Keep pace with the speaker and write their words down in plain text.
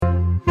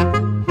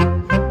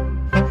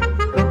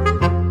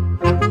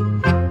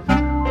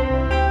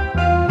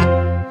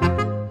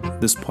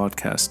This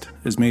podcast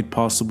is made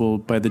possible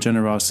by the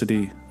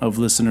generosity of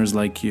listeners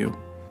like you.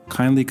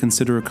 Kindly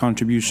consider a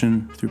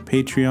contribution through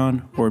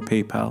Patreon or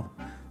PayPal.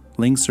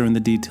 Links are in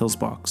the details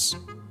box.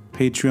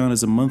 Patreon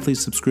is a monthly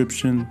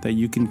subscription that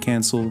you can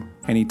cancel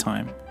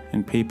anytime,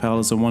 and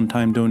PayPal is a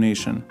one-time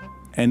donation.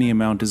 Any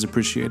amount is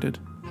appreciated.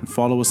 And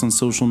follow us on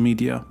social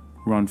media.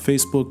 We're on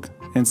Facebook,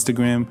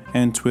 Instagram,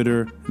 and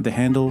Twitter, the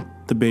handle,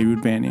 The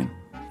Beirut Banyan.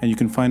 And you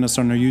can find us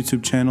on our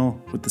YouTube channel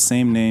with the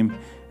same name,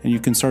 and you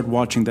can start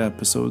watching the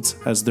episodes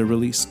as they're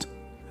released.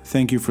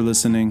 Thank you for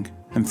listening,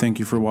 and thank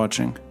you for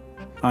watching.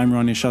 I'm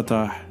Ronnie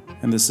Shatah,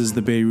 and this is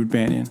The Beirut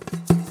Banyan.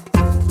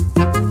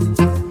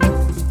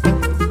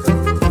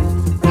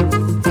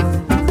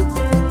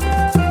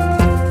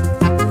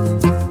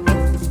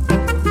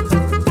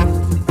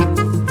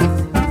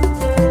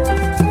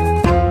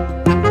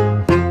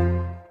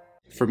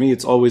 For me,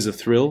 it's always a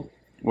thrill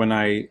when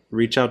I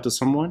reach out to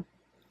someone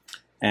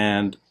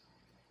and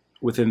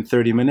within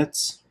 30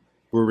 minutes,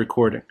 we're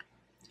recording.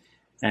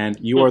 And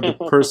you are the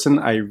person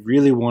I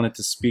really wanted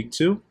to speak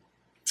to,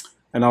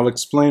 and I'll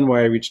explain why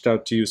I reached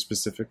out to you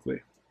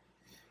specifically.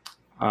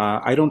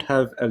 I don't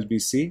have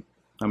LBC.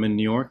 I'm in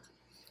New York.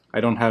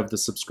 I don't have the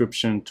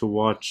subscription to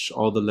watch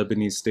all the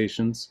Lebanese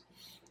stations.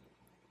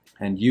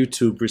 And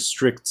YouTube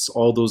restricts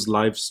all those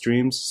live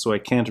streams, so I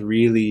can't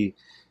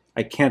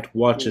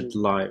watch it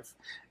live.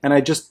 And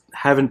I just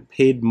haven't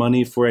paid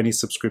money for any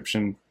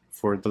subscription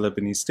for the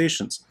Lebanese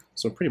stations.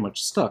 So I'm pretty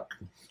much stuck.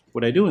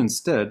 What I do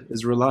instead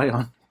is rely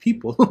on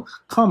people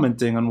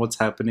commenting on what's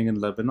happening in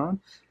Lebanon.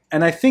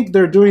 And I think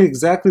they're doing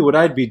exactly what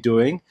I'd be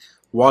doing,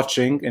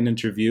 watching an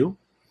interview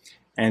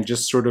and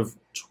just sort of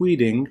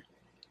tweeting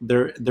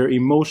their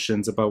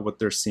emotions about what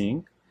they're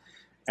seeing.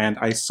 And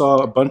I saw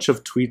a bunch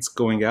of tweets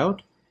going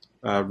out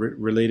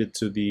related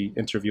to the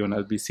interview on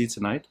LBC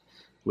tonight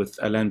with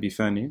Alain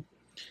Bifani.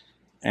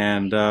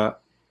 And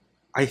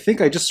I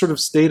think I just sort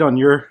of stayed on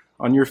your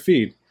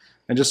feed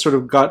and just sort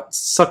of got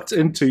sucked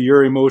into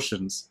your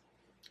emotions.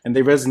 And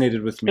they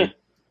resonated with me.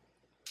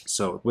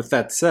 So with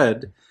that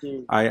said,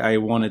 I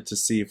wanted to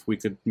see if we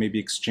could maybe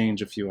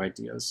exchange a few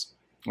ideas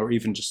or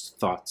even just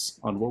thoughts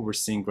on what we're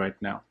seeing right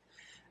now.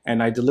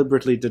 And I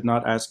deliberately did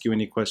not ask you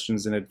any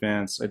questions in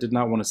advance. I did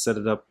not want to set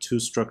it up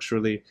too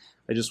structurally.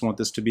 I just want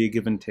this to be a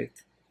give and take.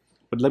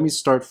 But let me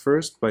start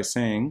first by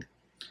saying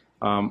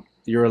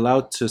you're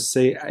allowed to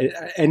say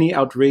any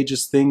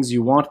outrageous things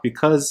you want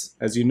because,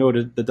 as you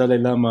noted, the Dalai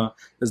Lama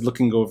is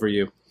looking over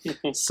you.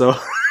 So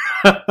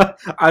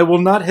I will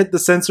not hit the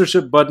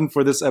censorship button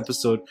for this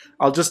episode.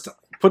 I'll just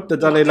put the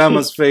Dalai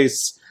Lama's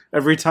face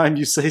every time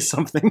you say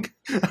something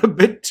a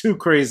bit too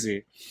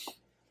crazy.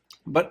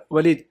 But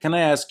Walid, can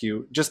I ask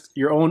you just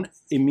your own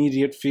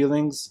immediate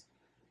feelings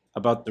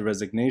about the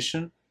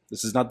resignation?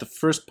 This is not the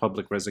first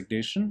public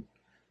resignation.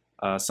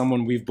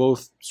 Someone we've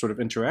both sort of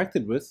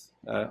interacted with,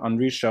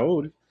 Henri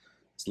Shaul,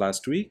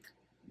 last week.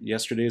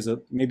 Yesterday is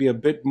maybe a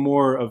bit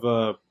more of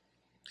a,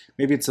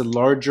 maybe it's a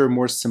larger,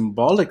 more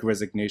symbolic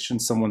resignation,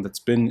 someone that's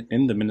been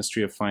in the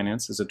Ministry of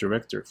Finance as a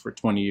director for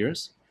 20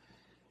 years.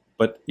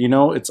 But, you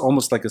know, it's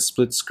almost like a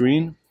split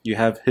screen. You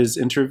have his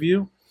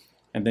interview,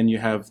 and then you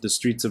have the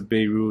streets of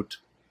Beirut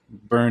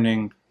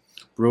burning,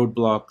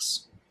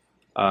 roadblocks.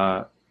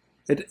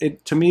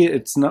 To me,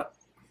 it's not,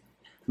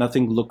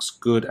 nothing looks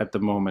good at the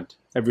moment.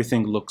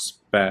 Everything looks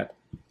bad.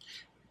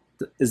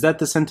 Is that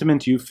the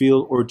sentiment you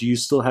feel, or do you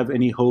still have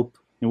any hope?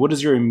 And what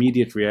is your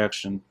immediate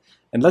reaction?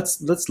 And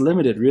let's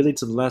limit it really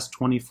to the last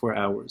 24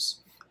 hours.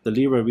 The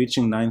lira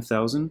reaching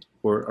 9,000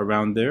 or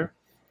around there,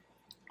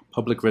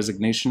 public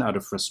resignation out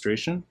of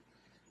frustration,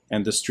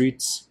 and the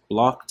streets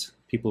blocked,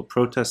 people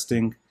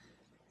protesting,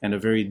 and a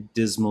very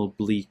dismal,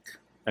 bleak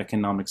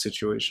economic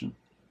situation.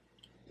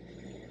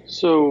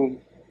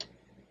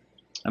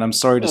 And I'm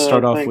sorry to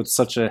start off with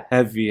such a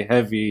heavy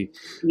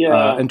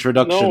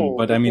introduction,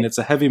 but I mean, it's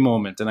a heavy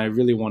moment, and I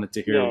really wanted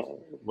to hear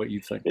what you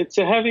think. It's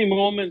a heavy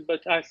moment,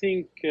 but I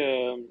think,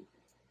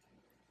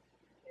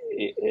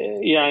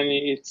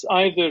 it's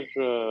either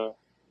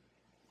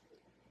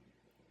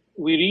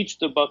we reach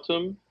the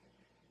bottom,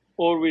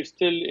 or we're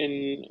still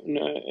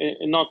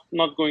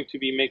not going to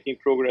be making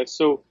progress.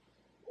 So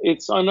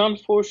it's an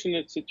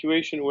unfortunate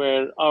situation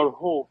where our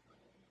hope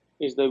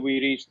is that we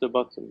reach the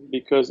bottom,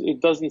 because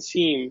it doesn't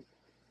seem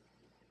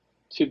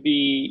to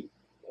be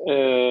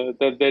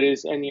that there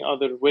is any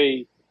other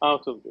way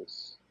out of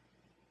this.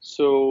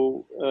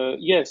 So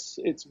yes,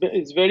 it's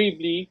very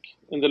bleak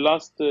in the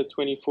last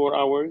 24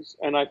 hours,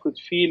 and I could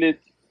feel it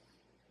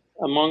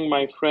among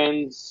my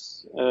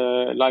friends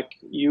like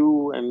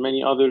you and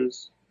many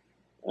others,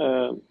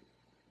 and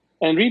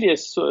really a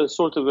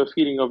sort of a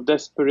feeling of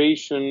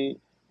desperation.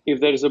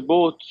 If there's a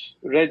boat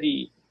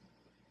ready,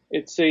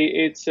 it's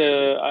a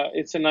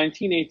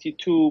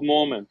 1982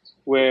 moment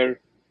where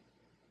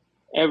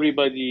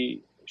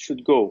everybody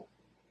should go,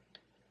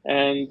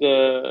 and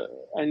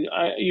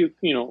you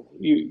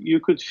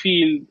could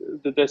feel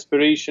the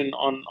desperation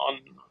on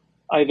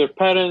either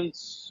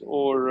parents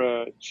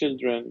or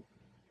children,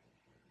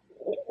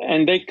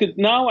 and they could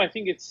now. I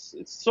think it's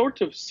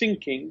sort of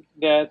sinking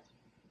that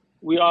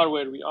we are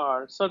where we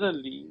are,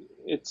 suddenly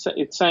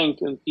it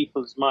sank in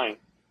people's mind.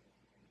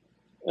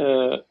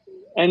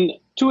 And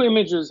two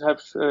images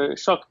have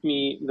shocked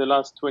me the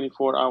last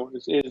 24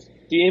 hours. Is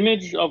the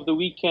image of the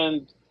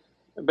weekend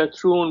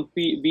Batroun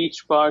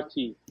beach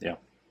party, Yeah.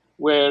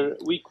 where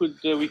we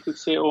could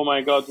say, oh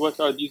my God, what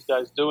are these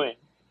guys doing?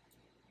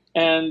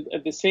 And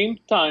at the same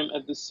time,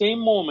 at the same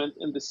moment,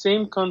 in the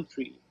same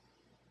country,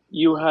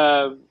 you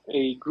have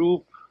a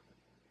group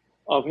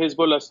of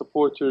Hezbollah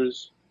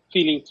supporters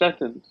feeling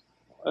threatened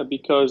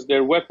because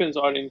their weapons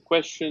are in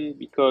question,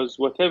 because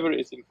whatever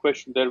is in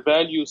question, their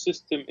value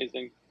system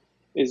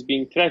is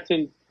being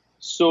threatened.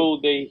 So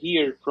they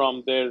hear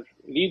from their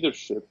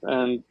leadership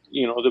and,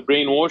 the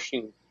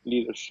brainwashing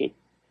leadership.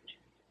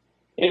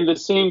 In the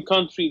same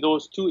country,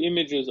 those two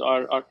images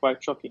are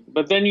quite shocking.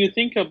 But then you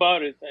think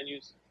about it,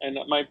 and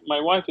my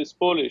wife is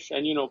Polish,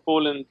 and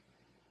Poland,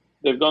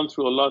 they've gone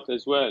through a lot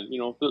as well.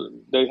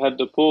 They had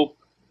the Pope,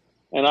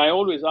 and I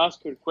always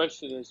ask her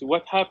questions: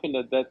 what happened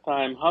at that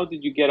time? How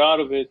did you get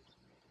out of it?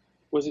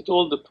 Was it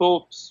all the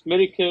Pope's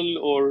miracle,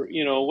 or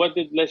what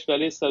did Lech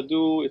Walesa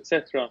do,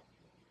 etc.?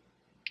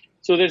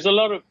 So there's a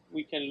lot of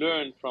we can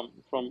learn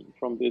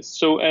from this.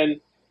 So,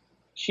 and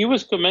she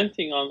was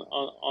commenting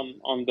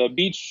on the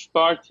beach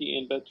party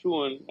in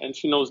Batroun, and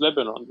she knows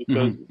Lebanon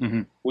because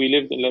we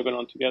lived in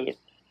Lebanon together.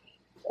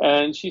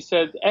 And she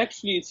said,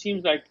 actually, it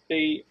seems like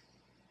they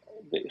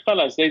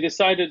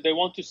decided they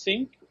want to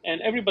sink,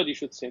 and everybody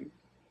should sink.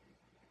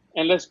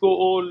 And let's go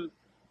all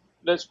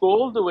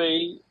the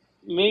way.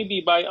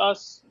 Maybe by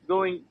us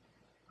going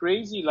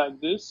crazy like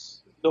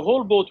this, the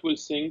whole boat will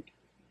sink,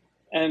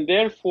 and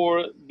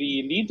therefore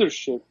the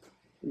leadership,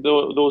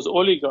 those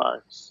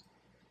oligarchs,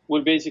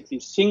 will basically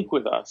sink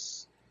with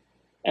us,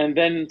 and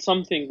then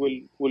something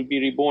will be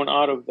reborn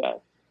out of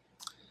that.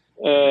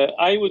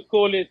 I would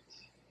call it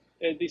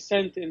a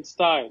descent in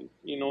style,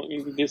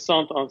 in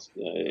descent on,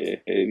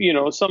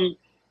 some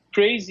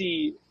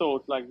crazy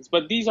thought like this.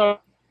 But these are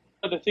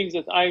the things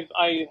that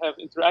I have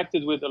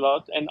interacted with a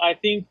lot, and I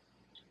think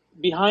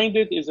behind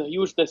it is a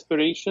huge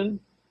desperation.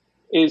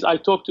 I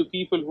talk to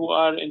people who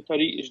are in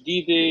Tariq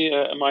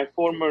Jdide, my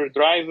former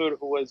driver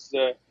who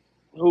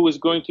is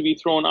going to be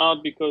thrown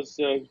out because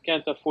he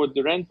can't afford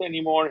the rent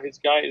anymore. His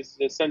guy is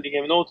sending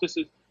him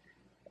notices,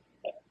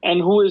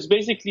 and who is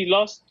basically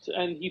lost,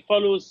 and he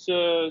follows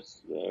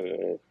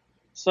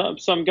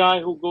some guy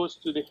who goes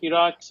to the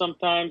Iraq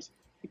sometimes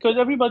because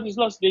everybody's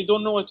lost. They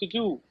don't know what to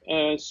do.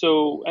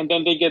 And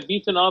then they get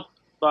beaten up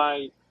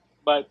by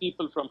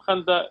people from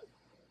Khanda.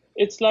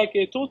 It's like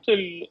a total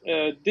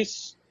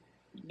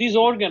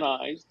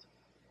disorganized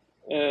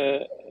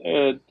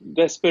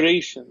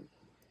desperation.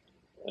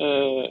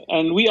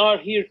 And we are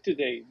here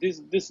today.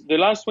 The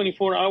last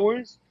 24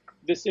 hours,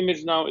 this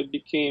image now, it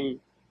became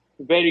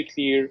very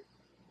clear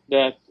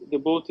that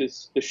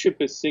the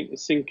ship is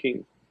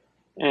sinking,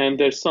 and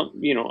there's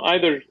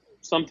either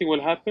something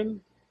will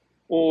happen,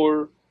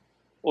 or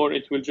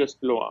it will just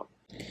blow up.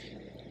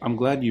 I'm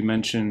glad you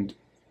mentioned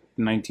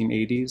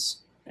 1980s,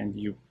 and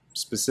you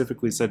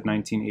specifically said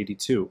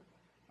 1982.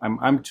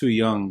 I'm too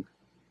young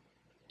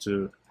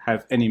to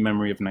have any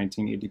memory of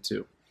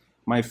 1982.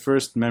 My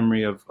first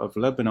memory of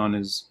Lebanon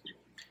is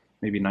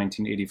maybe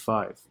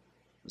 1985. I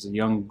was a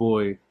young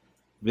boy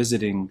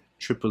visiting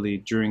Tripoli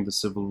during the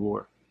Civil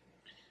War.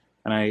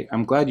 And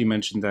I'm glad you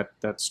mentioned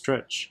that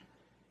stretch.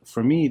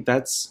 For me,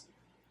 that's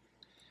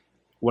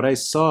what I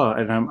saw,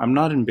 and I'm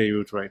not in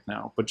Beirut right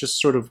now, but just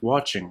sort of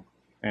watching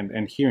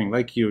and hearing,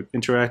 like you,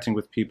 interacting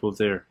with people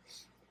there.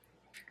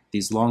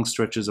 These long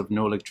stretches of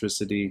no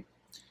electricity,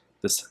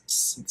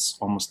 it's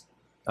almost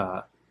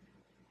an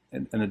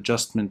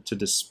adjustment to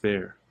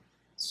despair.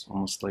 It's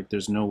almost like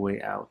there's no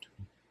way out.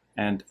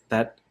 And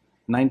that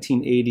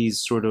 1980s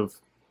sort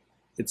of,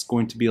 it's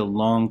going to be a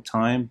long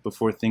time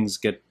before things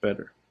get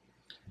better.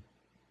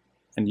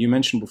 And you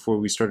mentioned before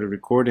we started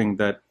recording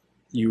that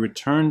you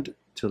returned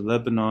to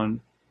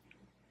Lebanon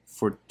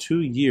for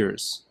 2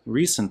 years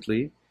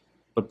recently,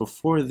 but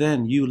before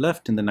then you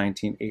left in the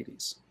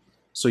 1980s.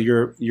 So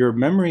your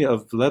memory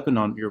of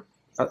Lebanon,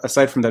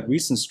 aside from that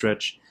recent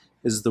stretch,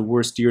 is the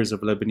worst years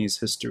of Lebanese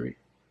history.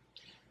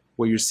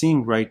 What you're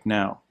seeing right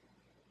now,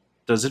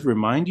 does it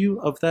remind you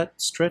of that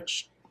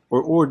stretch?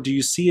 Or do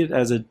you see it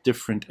as a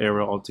different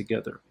era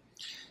altogether?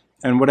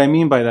 And what I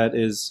mean by that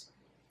is,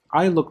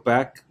 I look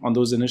back on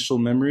those initial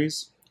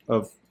memories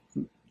of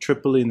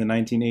Tripoli in the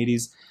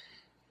 1980s.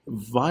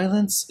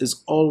 Violence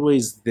is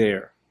always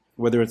there,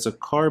 whether it's a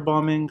car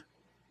bombing,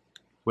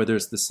 whether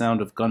it's the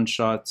sound of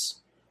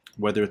gunshots,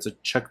 whether it's a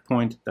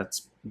checkpoint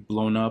that's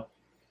blown up,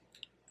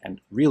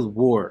 and real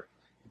war,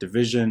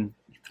 division.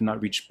 You could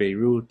not reach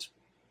Beirut.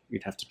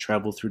 You'd have to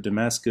travel through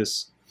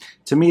Damascus.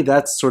 To me,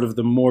 that's sort of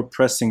the more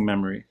pressing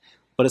memory.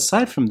 But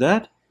aside from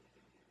that,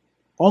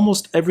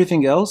 almost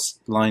everything else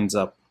lines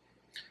up.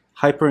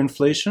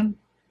 Hyperinflation.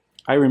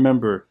 I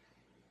remember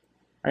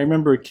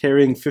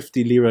carrying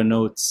 50 lira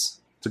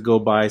notes to go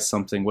buy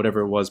something,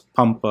 whatever it was,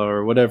 pampa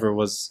or whatever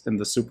was in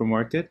the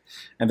supermarket,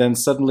 and then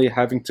suddenly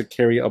having to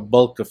carry a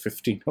bulk of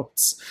 50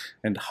 notes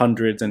and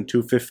hundreds and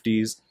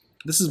 250s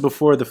This is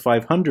before the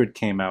 500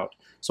 came out.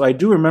 So I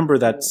do remember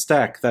that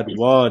stack, that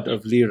wad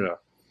of lira.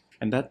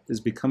 And that is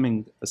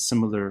becoming a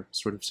similar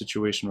sort of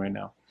situation right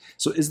now.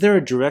 So is there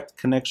a direct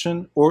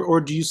connection,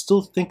 or do you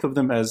still think of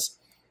them as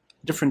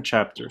different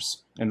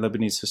chapters in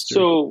Lebanese history?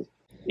 So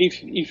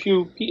if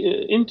you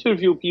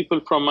interview people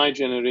from my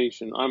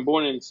generation, I'm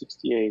born in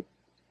 68,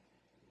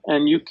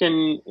 and you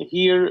can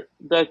hear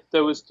that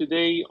there was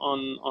today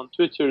on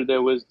Twitter,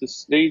 there was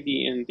this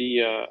lady in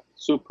the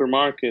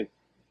supermarket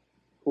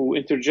who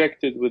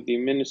interjected with the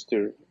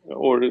minister,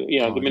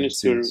 the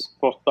minister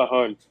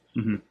Portahal.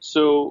 Mm-hmm.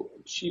 So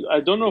I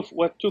don't know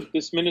what took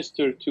this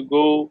minister to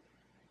go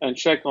and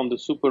check on the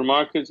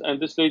supermarkets, and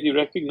this lady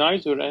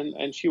recognized her,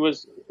 and she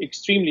was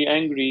extremely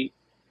angry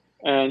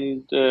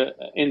and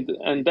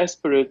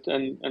desperate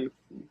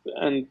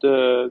and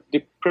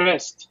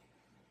depressed,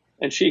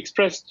 and she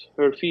expressed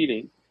her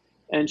feeling,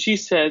 and she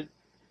said,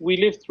 "We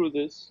lived through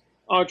this.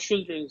 Our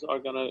children are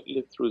gonna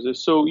live through this."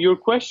 So your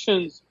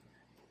questions,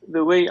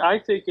 the way I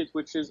take it,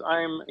 which is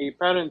I'm a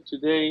parent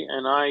today,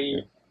 and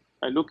I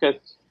look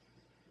at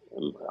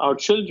our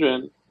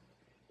children.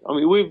 I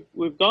mean,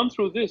 we've gone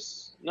through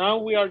this. Now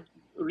we are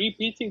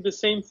repeating the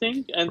same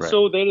thing, and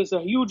so there is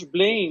a huge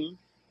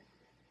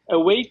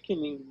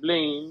awakening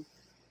blame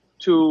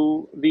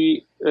to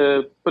the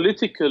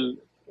political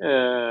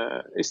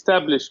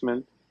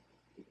establishment.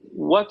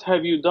 What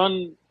have you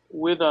done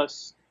with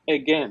us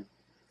again?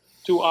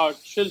 To our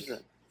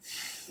children,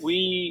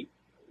 we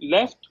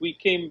left, we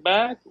came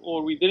back,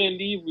 or we didn't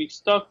leave, we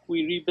stuck,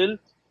 we rebuilt,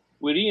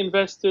 we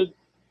reinvested,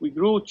 we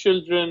grew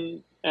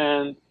children,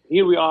 and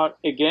here we are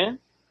again.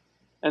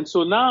 And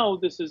so now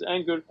this is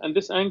anger, and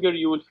this anger,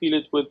 you will feel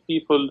it with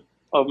people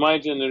of my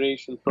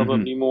generation,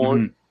 probably more.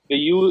 Mm-hmm.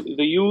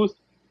 The youth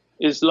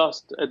is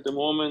lost at the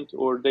moment,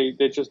 or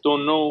they just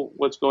don't know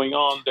what's going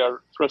on.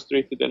 They're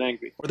frustrated and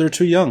angry. Or they're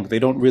too young. They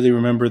don't really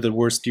remember the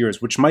worst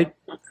years, which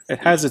it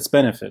has its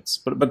benefits.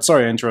 But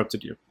sorry, I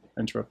interrupted you.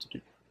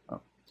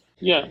 Oh.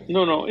 Yeah,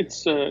 no, it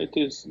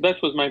is.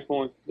 That was my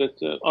point,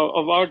 that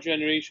of our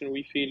generation,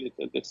 we feel it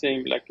at the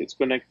same, like it's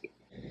connected.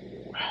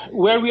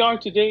 Where we are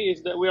today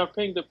is that we are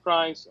paying the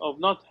price of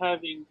not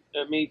having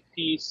made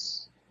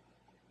peace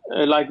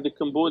like the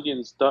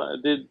Cambodians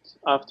did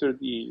after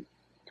the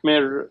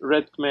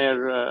Red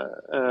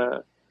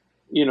Khmer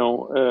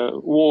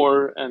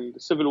war and the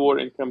civil war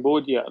in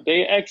Cambodia.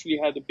 They actually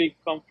had a big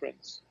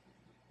conference.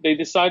 They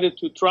decided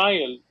to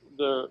trial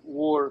the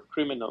war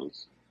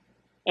criminals,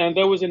 and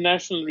there was a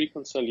national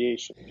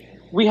reconciliation.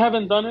 We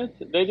haven't done it.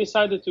 They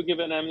decided to give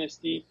an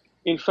amnesty.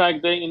 In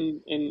fact, they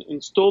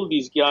installed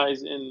these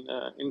guys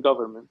in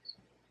government.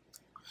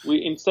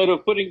 Instead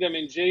of putting them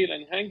in jail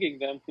and hanging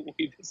them,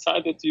 we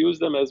decided to use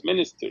them as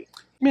ministers.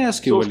 Let me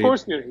ask you, Walid, of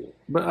course we're here.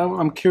 But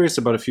I'm curious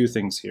about a few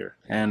things here.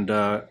 And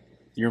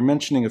you're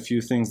mentioning a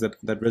few things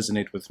that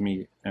resonate with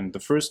me. And the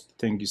first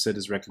thing you said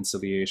is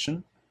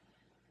reconciliation.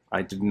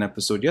 I did an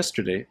episode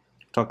yesterday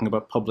talking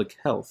about public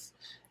health,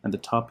 and the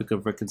topic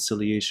of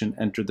reconciliation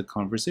entered the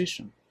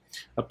conversation.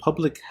 A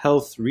public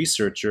health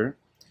researcher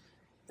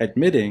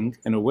admitting,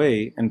 in a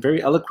way, and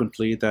very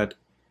eloquently, that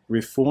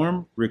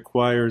reform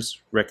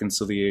requires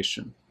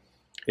reconciliation.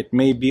 It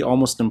may be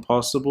almost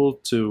impossible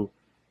to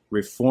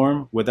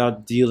reform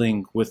without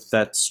dealing with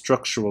that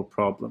structural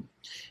problem.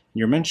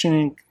 You're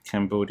mentioning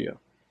Cambodia,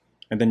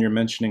 and then you're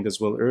mentioning as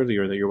well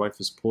earlier that your wife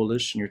is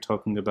Polish, and you're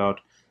talking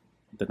about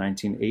the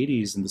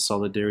 1980s and the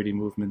solidarity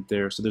movement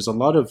there. So there's a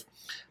lot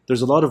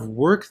of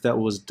work that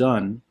was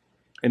done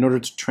in order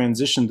to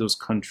transition those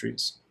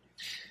countries.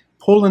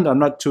 Poland, I'm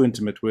not too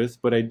intimate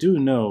with, but I do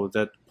know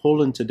that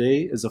Poland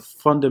today is a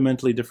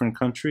fundamentally different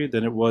country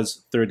than it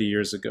was 30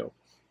 years ago.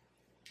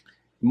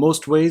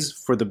 Most ways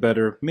for the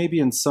better, maybe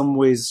in some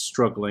ways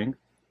struggling,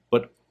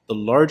 but the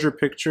larger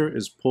picture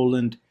is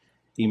Poland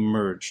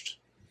emerged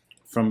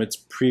from its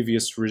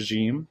previous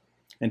regime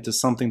into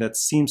something that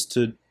seems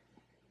to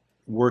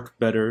work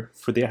better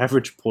for the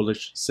average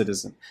Polish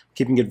citizen.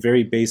 Keeping it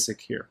very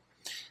basic here.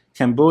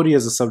 Cambodia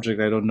is a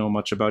subject I don't know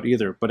much about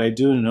either, but I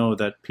do know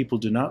that people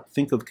do not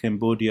think of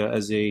Cambodia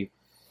as a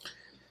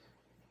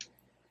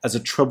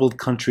troubled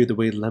country the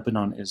way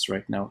Lebanon is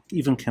right now.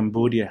 Even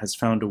Cambodia has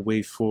found a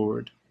way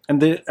forward.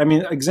 And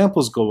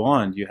examples go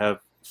on. You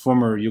have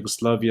former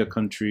Yugoslavia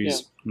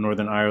countries,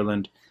 Northern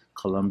Ireland,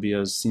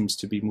 Colombia seems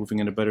to be moving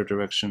in a better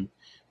direction.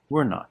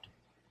 We're not.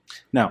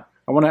 Now,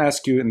 I want to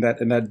ask you in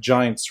that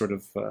giant sort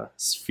of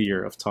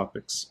sphere of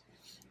topics.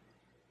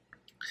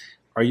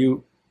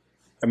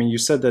 You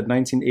said that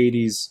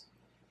 1980s,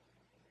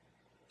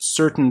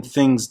 certain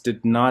things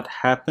did not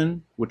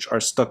happen, which are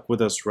stuck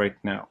with us right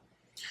now.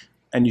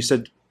 And you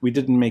said we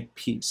didn't make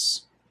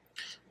peace.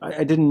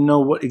 I didn't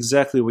know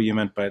exactly what you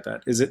meant by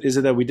that. Is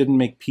it that we didn't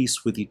make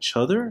peace with each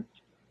other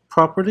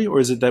properly, or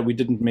is it that we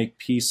didn't make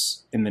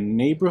peace in the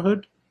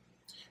neighborhood?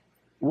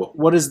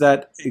 What is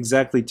that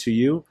exactly to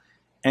you?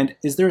 And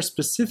is there a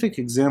specific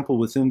example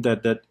within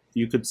that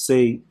you could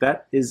say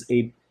that is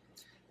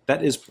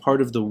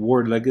part of the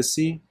war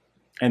legacy,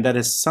 and that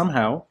has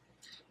somehow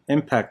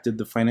impacted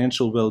the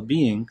financial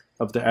well-being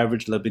of the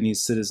average Lebanese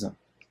citizen?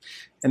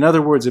 In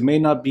other words, it may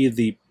not be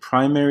the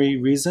primary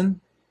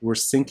reason we're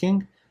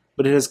sinking,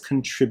 but it has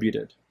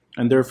contributed,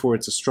 and therefore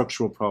it's a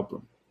structural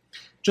problem.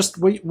 Just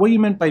what you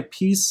meant by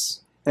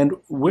peace, and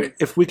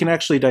if we can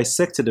actually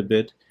dissect it a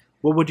bit,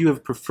 what would you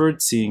have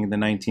preferred seeing in the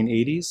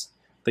 1980s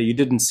that you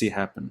didn't see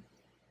happen?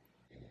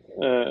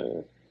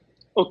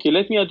 Okay,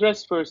 let me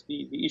address first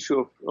the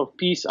issue of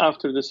peace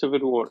after the Civil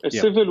War. A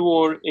Yeah. civil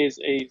war is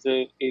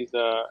a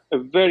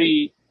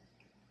very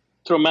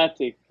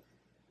traumatic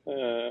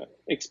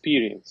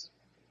experience.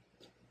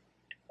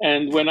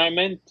 And when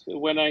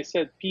I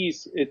said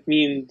peace, it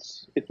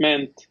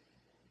meant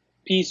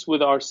peace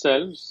with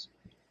ourselves,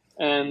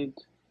 and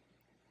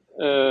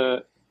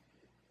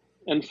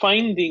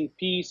finding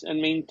peace and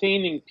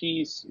maintaining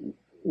peace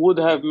would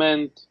have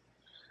meant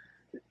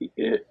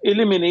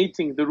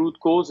eliminating the root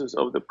causes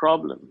of the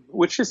problem,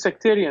 which is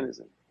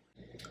sectarianism.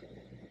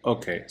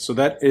 Okay, so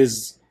that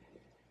is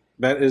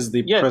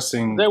the Yes,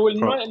 pressing there will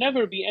problem.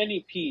 never be any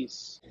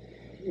peace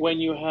when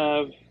you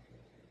have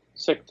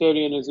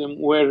sectarianism,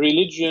 where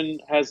religion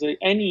has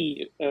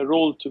any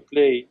role to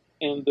play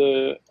in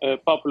the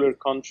popular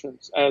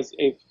conscience, as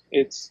if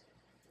it's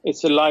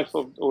a life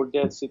or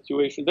death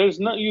situation.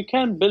 You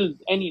can't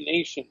build any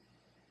nation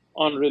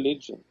on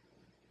religion.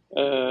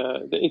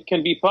 It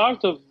can be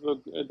part of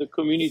the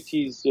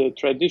community's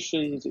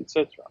traditions,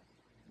 etc.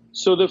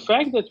 So the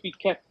fact that we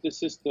kept the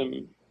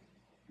system,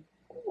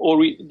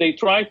 or they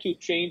tried to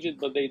change it,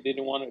 but they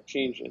didn't want to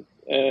change it.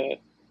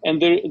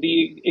 And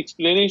the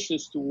explanation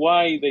as to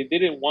why they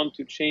didn't want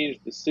to change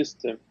the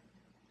system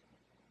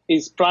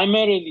is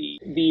primarily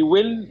the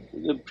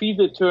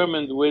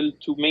predetermined will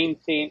to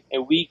maintain a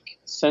weak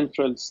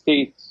central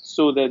state,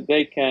 so that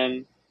they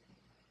can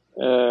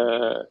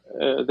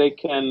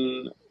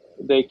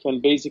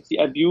basically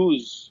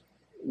abuse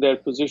their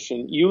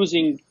position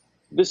using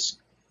this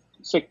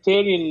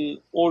sectarian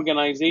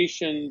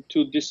organization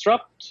to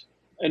disrupt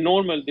a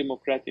normal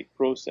democratic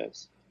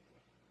process.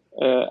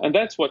 And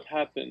that's what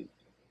happened,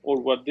 or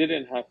what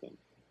didn't happen.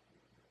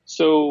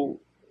 So,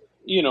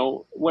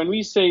 when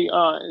we say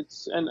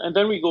and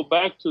then we go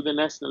back to the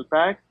National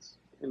Pact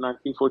in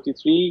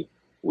 1943,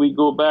 we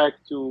go back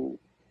to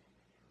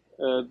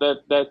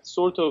that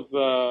sort of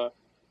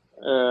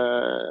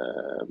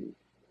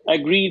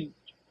agreed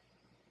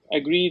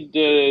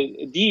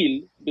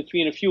deal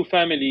between a few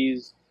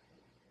families,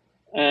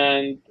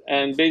 and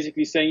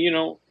basically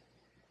saying,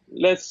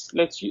 let's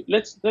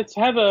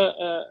have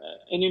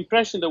an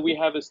impression that we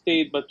have a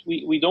state, but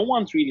we don't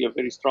want really a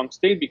very strong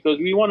state, because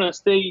we want to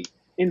stay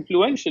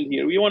influential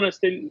here. We want to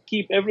still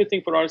keep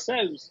everything for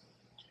ourselves.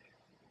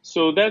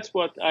 So that's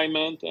what I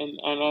meant, and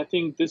I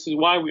think this is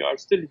why we are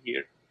still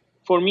here.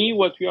 For me,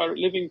 what we are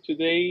living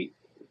today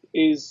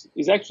is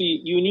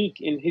actually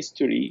unique in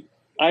history.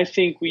 I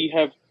think we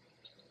have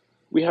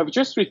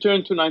just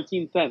returned to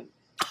 1910.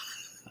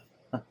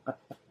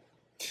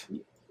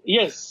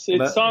 Yes,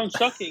 it sounds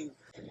shocking.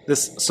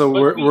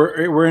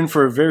 We're in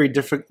for a very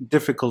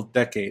difficult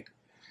decade.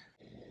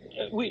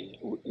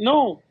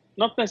 No,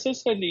 not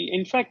necessarily.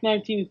 In fact,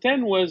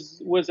 1910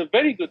 was a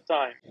very good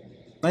time.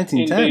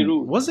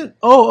 1910, was it?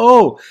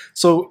 Oh,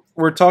 so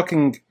we're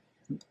talking.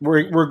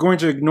 We're going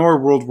to ignore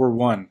World War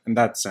I in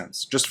that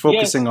sense, just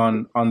focusing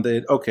on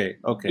the. Okay.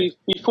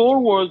 Before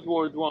World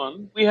War I,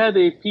 we had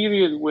a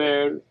period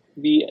where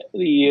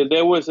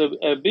there was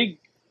a big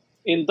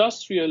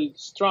industrial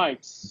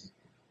strikes,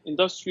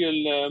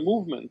 industrial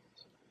movement,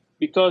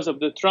 because of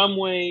the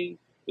tramway,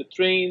 the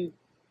train.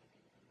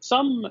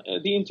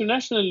 The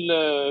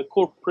international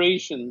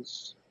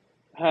corporations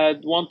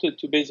had wanted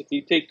to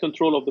basically take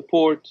control of the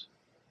port,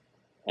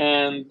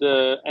 and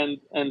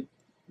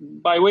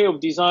by way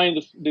of design,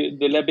 the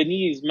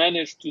Lebanese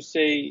managed to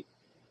say,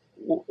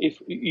 if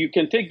you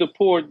can take the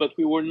port, but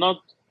we will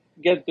not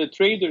get the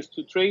traders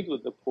to trade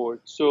with the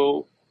port.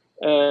 So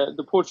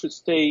the port should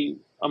stay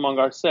among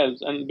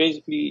ourselves. And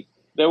basically,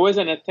 there was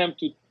an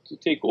attempt to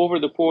take over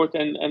the port,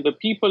 and the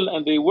people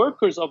and the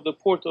workers of the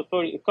port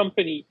authority, the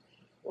company,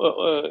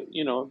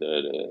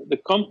 the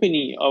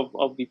company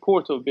of the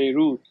port of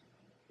Beirut,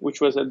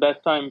 which was at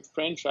that time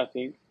French, I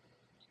think.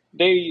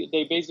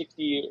 They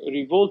basically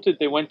revolted.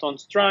 They went on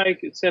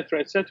strike,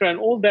 etc., and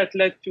all that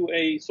led to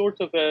a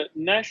sort of a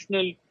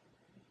national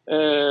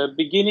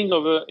beginning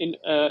of a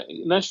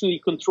nationally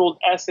controlled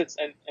assets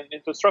and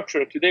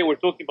infrastructure. Today we're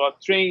talking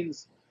about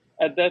trains.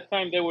 At that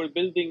time they were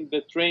building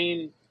the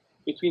train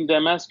between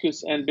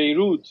Damascus and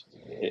Beirut.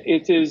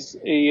 It is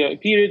a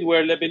period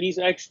where Lebanese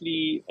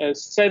actually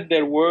said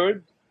their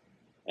word,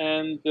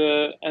 and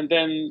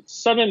then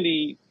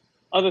suddenly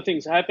other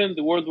things happened.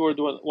 The World War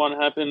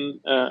I happened,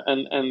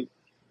 and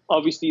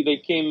obviously they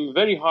came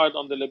very hard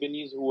on the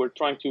Lebanese who were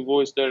trying to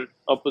voice their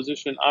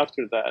opposition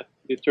after that,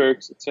 the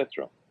Turks,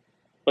 etc.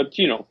 But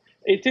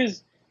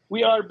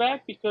we are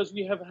back because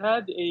we have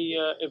had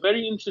a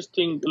very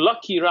interesting,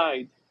 lucky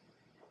ride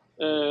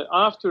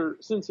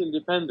since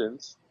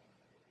independence,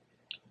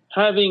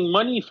 having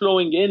money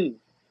flowing in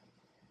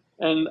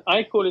And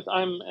I call it,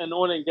 I'm an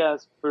oil and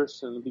gas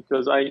person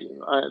because I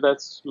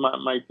that's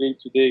my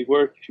day-to-day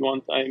work. If you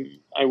want,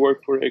 I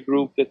work for a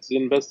group that's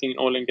investing in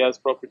oil and gas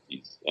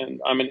properties,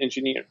 and I'm an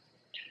engineer.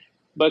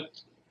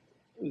 But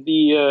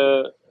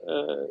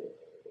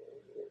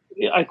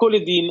I call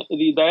it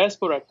the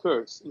diaspora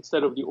curse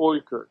instead of the oil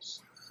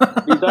curse.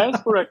 The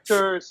diaspora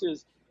curse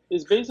is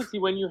basically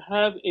when you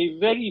have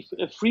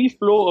a free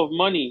flow of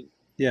money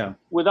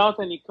without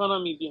an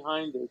economy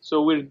behind it.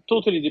 So we're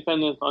totally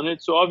dependent on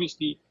it. So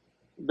obviously,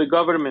 the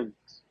government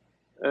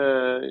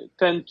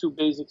tend to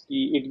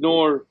basically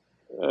ignore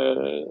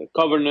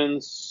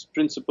governance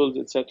principles,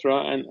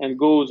 etc., and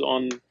goes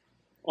on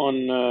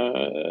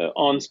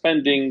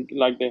spending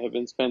like they have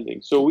been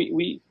spending. So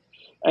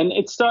and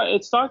it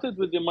started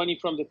with the money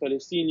from the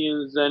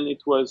Palestinians, and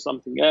it was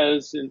something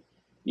else, and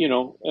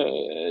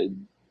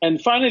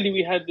and finally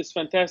we had this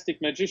fantastic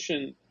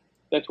magician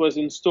that was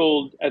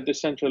installed at the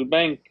central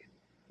bank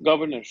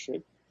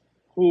governorship,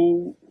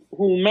 who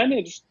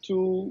managed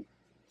to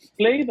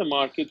play the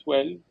market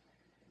well,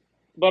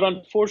 but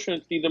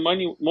unfortunately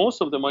most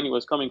of the money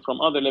was coming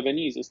from other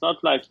Lebanese. It's not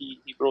like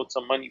he brought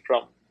some money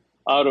from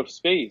out of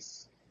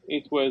space.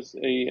 It was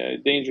a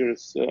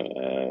dangerous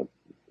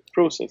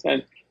process,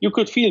 and you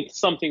could feel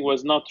something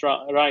was not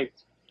right.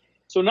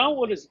 So now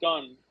all is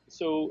gone.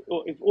 So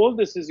if all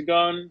this is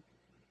gone,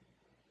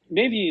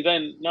 maybe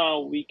then now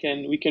we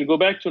can go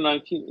back to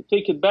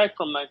take it back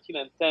from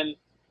 1910,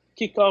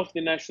 kick off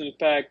the National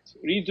Pact,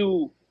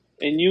 redo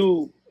a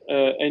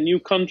new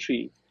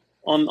country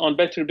on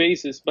better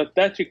basis. But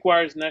that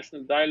requires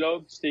national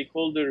dialogue,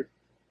 stakeholder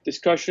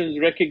discussions,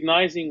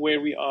 recognizing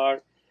where we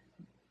are.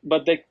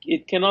 But that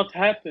it cannot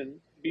happen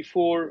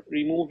before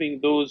removing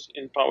those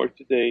in power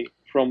today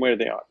from where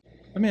they are.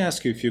 Let me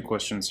ask you a few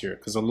questions here,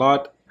 because a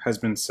lot has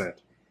been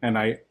said,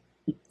 and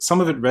some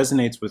of it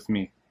resonates with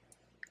me,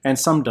 and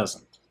some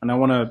doesn't. And I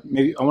want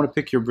to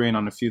pick your brain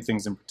on a few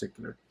things in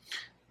particular.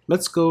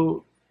 Let's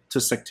go to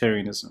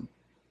sectarianism.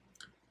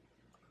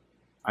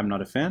 I'm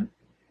not a fan.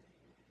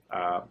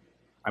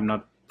 I'm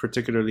not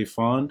particularly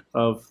fond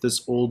of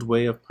this old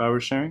way of power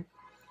sharing.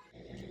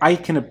 I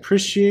can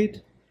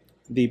appreciate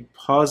the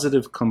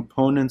positive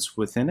components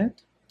within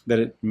it, that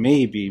it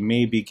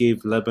maybe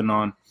gave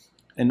Lebanon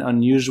an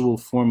unusual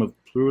form of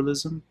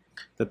pluralism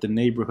that the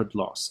neighborhood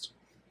lost.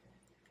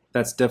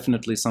 That's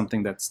definitely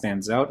something that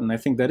stands out, and I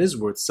think that is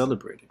worth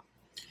celebrating.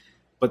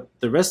 But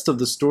the rest of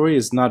the story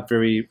is not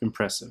very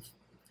impressive.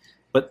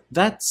 But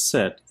that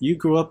said, you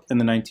grew up in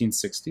the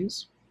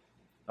 1960s.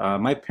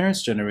 My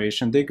parents'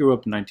 generation, they grew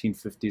up in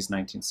 1950s,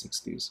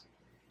 1960s.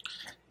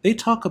 They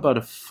talk about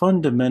a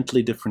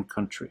fundamentally different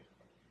country.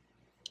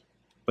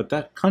 But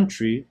that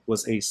country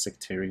was a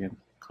sectarian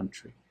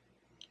country.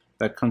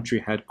 That country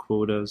had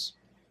quotas.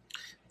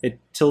 It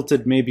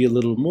tilted maybe a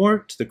little more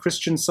to the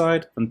Christian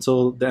side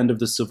until the end of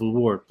the Civil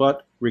War.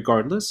 But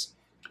regardless,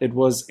 it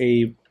was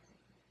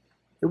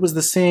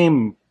the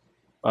same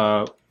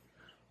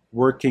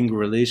working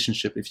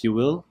relationship, if you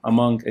will,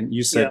 among, and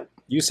you said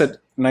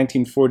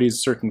 1940s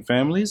certain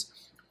families.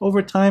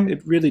 Over time,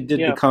 it really did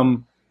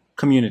become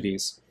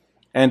communities.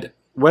 And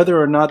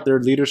whether or not their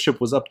leadership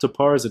was up to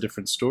par is a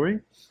different story.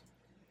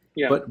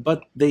 Yeah.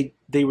 But they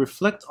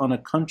reflect on a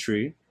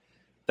country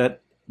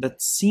that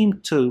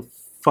seemed to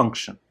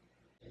function.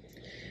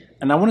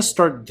 And I want to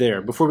start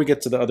there before we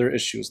get to the other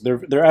issues.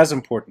 They're as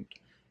important.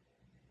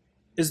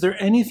 Is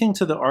there anything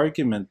to the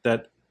argument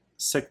that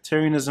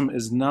sectarianism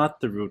is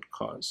not the root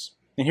cause?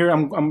 And here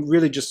I'm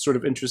really just sort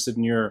of interested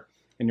in your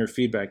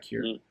feedback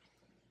here.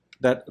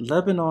 That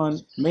Lebanon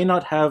may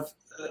not have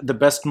the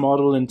best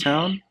model in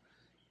town,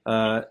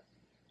 but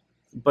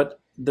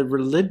the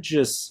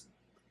religious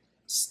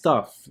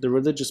stuff, the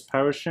religious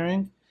power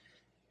sharing,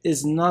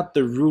 is not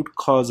the root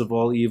cause of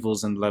all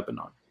evils in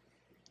Lebanon.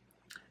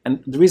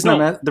 And the reason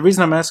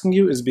I'm asking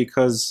you is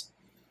because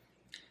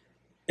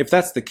if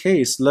that's the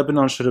case,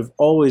 Lebanon should have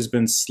always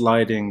been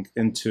sliding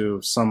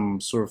into some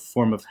sort of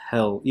form of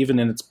hell, even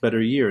in its better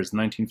years.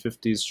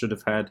 1950s should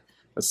have had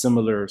a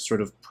similar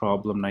sort of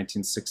problem,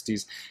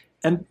 1960s.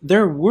 And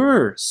there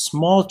were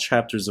small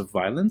chapters of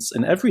violence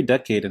in every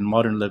decade in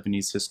modern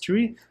Lebanese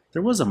history.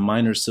 There was a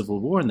minor civil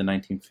war in the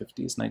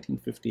 1950s,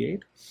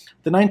 1958.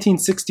 The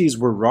 1960s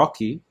were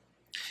rocky.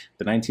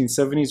 The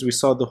 1970s, we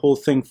saw the whole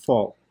thing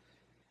fall.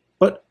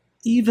 But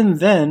even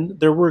then,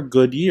 there were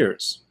good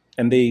years,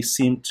 and they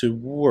seemed to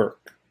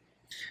work.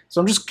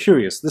 So I'm just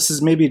curious. This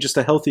is maybe just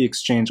a healthy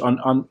exchange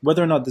on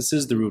whether or not this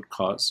is the root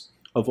cause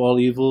of all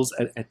evils,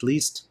 at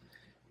least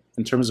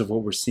in terms of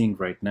what we're seeing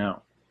right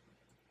now.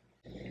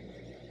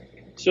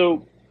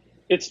 So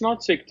it's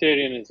not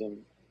sectarianism.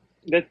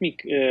 Let me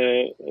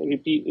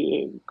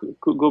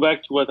go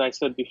back to what I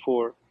said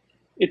before.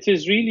 It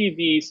is really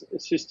the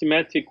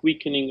systematic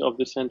weakening of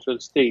the central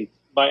state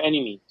by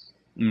any means.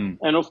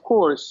 And of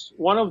course,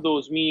 one of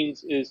those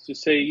means is to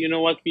say, you know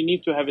what, we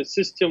need to have a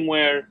system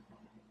where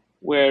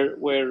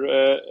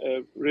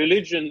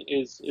religion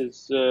is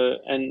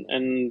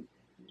and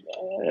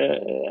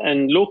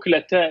local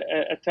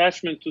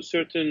attachment to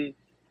certain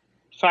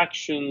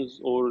factions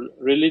or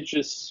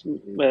religious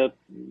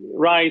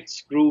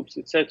rights groups,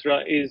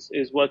 etc., is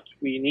what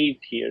we need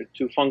here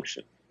to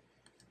function.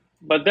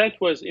 But that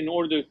was in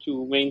order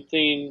to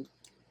maintain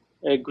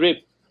a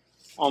grip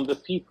on the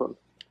people.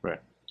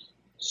 Right.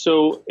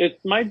 So it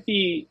might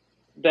be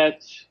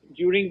that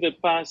during the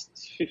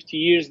past 50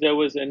 years, there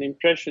was an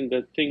impression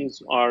that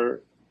things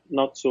are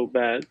not so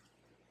bad.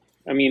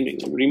 I mean,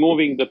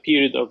 removing the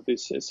period of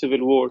this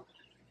civil war.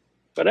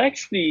 But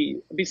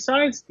actually,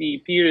 besides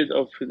the period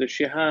of the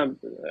Shihab,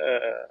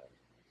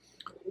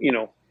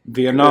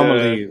 The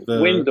anomaly,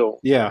 the window,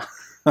 yeah,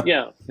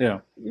 yeah, yeah,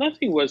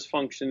 nothing was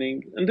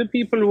functioning, and the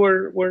people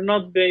were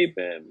not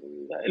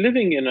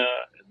living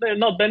they're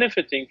not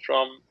benefiting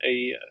from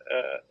a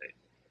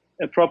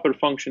proper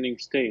functioning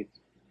state,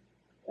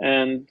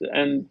 and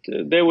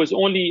there was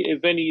only a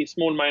very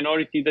small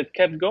minority that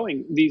kept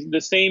going.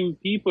 The same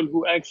people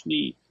who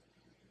actually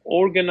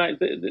organized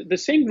the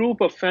same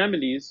group of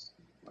families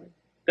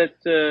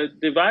that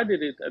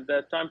divided it at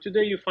that time.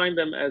 Today, you find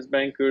them as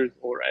bankers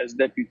or as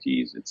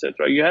deputies,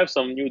 etc. You have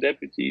some new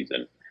deputies,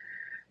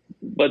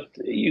 but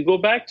you go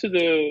back to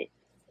the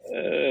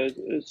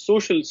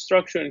social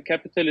structure and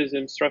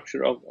capitalism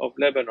structure of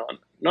Lebanon.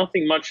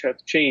 Nothing much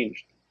has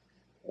changed.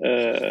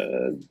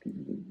 And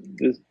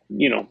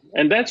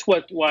that's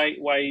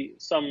why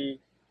some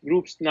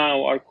groups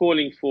now are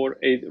calling for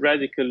a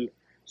radical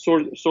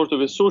sort of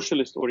a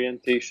socialist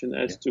orientation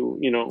as to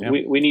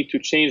we need to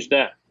change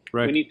that.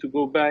 right. We need to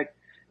go back,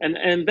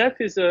 and that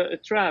is a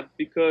trap,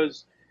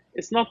 because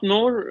it's not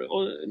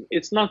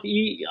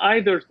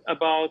either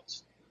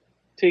about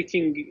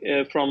taking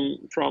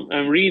from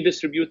and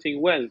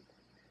redistributing wealth.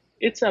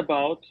 It's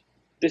about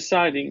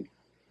deciding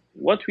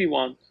what we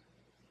want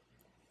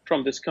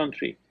from this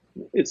country.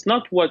 It's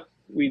not what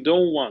we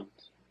don't want.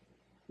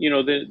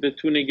 The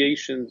two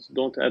negations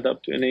don't add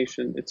up to a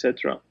nation,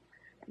 etc.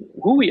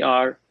 Who we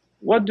are,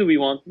 what do we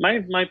want?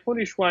 My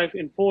Polish wife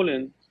in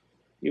Poland,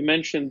 you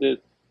mentioned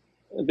it.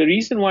 The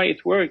reason why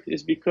it worked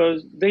is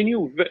because they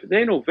know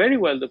very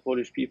well, the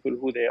Polish people,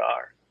 who they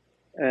are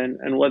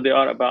and what they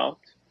are about.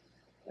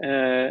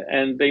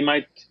 And they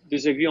might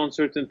disagree on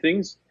certain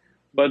things,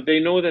 but they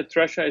know that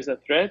Russia is a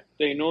threat.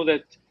 They know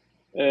that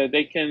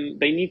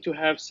they need to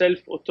have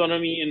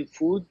self-autonomy in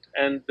food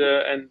and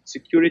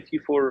security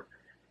for.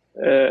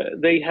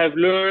 They have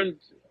learned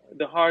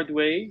the hard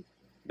way.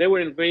 They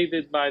were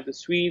invaded by the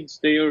Swedes.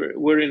 They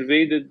were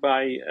invaded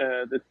by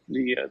the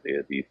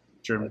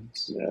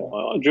Germans,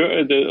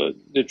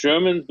 the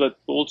Germans, but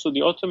also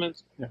the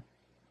Ottomans,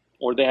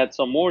 or they had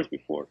some wars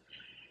before.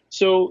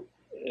 So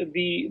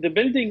the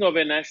building of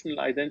a national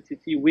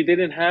identity, we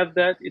didn't have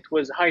that. It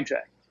was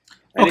hijacked,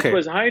 and it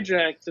was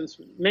hijacked since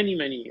many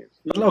years,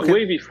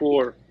 way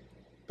before.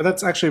 But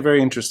that's actually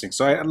very interesting.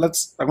 So I'm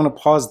going to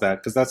pause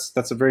that, because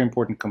that's a very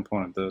important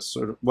component. The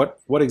sort of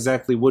what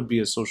exactly would be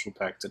a social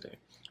pact today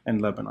in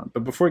Lebanon.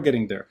 But before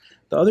getting there,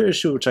 the other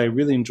issue which I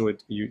really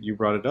enjoyed, you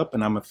brought it up,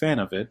 and I'm a fan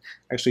of it.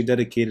 Actually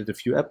dedicated a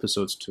few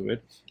episodes to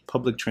it.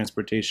 Public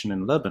transportation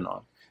in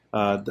Lebanon.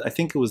 I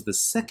think it was the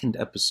second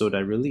episode I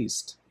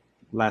released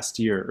last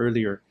year,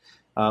 earlier,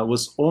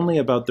 was only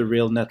about the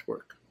rail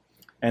network.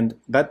 And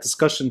that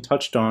discussion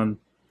touched on,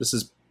 this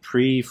is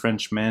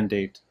pre-French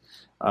mandate.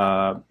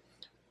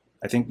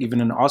 I think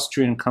even an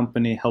Austrian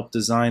company helped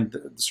design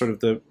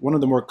one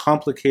of the more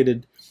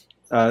complicated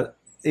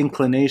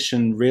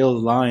inclination rail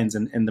lines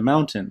in the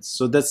mountains.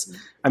 So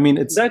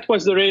that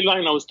was the rail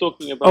line I was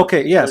talking about.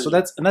 Okay, yeah. So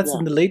that's in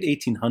the late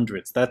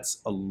 1800s.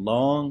 That's a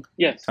long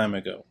time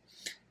ago.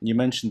 You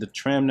mentioned the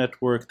tram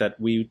network, that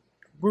we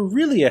were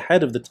really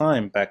ahead of the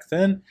time back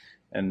then,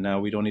 and now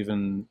we don't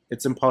even.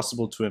 It's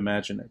impossible to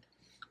imagine it.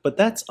 But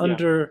that's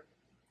under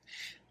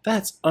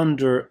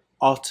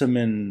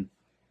Ottoman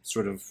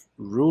sort of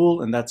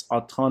rule, and that's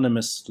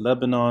autonomous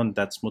Lebanon,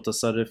 that's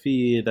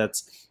Mutasarrifi,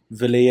 that's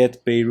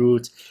Vilayet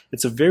Beirut.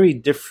 It's a very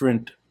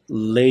different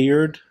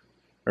layered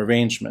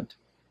arrangement.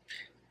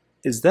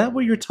 Is that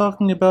what you're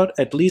talking about,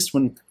 at least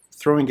when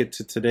throwing it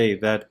to today,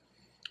 that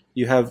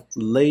you have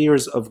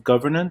layers of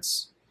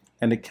governance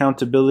and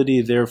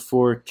accountability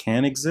therefore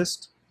can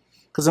exist?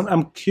 Because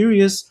I'm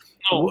curious.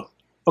 No.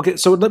 Okay,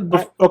 so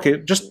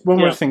just one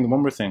more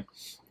thing.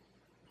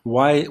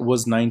 Why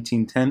was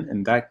 1910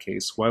 in that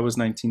case? Why was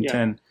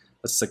 1910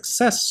 a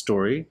success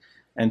story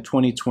and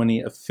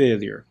 2020 a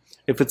failure?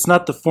 If it's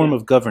not the form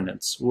of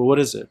governance, well, what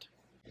is it?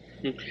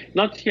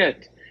 Not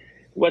yet.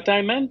 What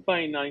I meant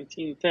by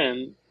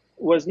 1910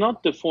 was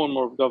not the form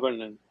of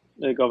government.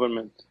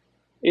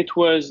 It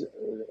was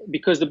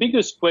because the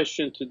biggest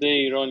question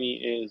today,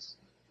 Ronnie, is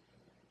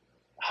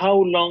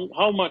how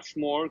much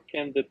more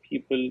can the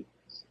people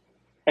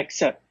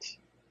accept?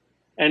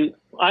 And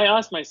I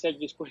ask myself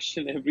this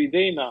question every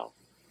day now.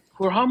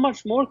 For how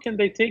much more can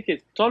they take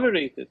it,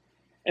 tolerate it?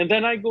 And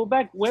then I go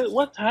back, well,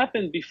 what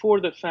happened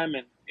before the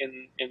famine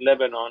in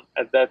Lebanon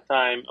at that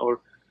time? Or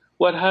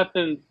what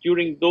happened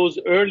during those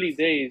early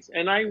days?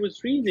 And I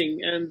was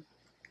reading, and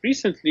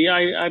recently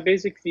I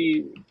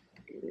basically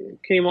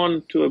came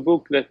on to a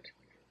book that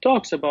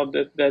talks about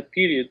that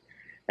period.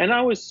 And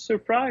I was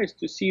surprised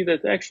to see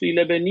that actually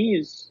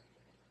Lebanese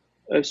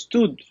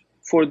stood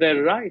for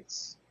their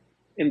rights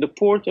in the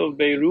port of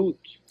Beirut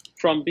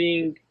from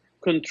being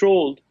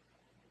controlled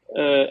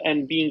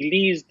and being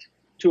leased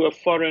to a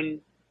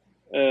foreign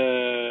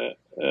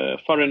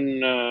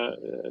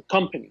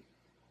company.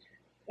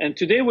 And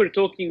today we're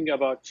talking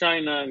about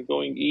China and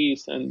going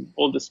east and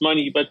all this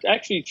money, but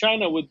actually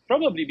China would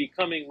probably be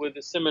coming with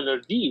a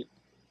similar deal.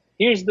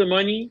 Here's the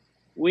money.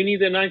 We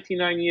need a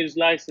 99 years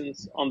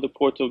license on the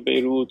port of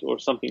Beirut or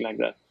something like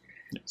that.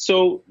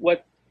 So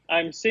what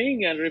I'm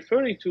saying and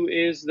referring to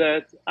is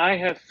that I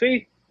have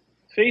faith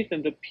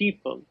in the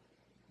people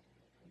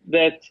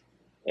that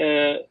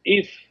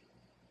if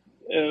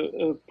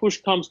push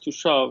comes to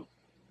shove,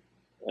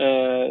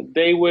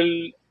 they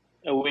will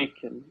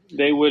awaken.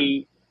 They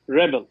will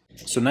rebel.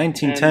 So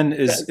 1910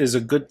 is a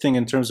good thing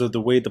in terms of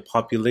the way the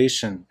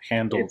population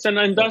handled. It's an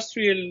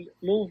industrial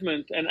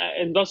movement and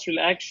industrial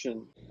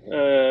action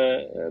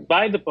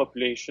by the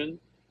population,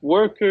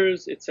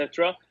 workers,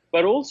 etc.,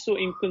 but also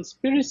in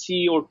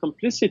conspiracy or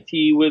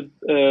complicity with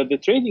the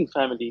trading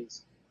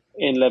families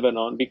in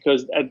Lebanon,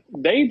 because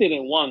they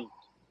didn't want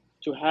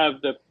to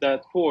have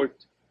that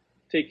port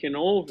taken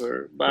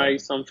over by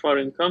some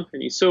foreign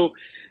company. So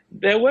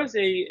there was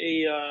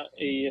a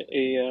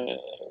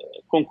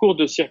concours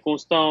de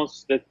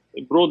circonstances that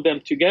brought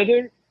them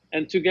together,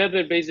 and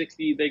together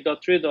basically they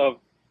got rid of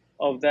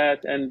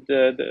that, and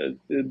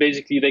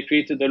basically they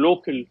created a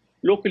locally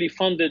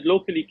funded,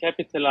 locally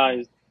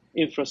capitalized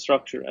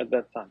infrastructure at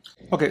that time.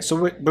 Okay,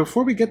 so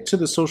before we get to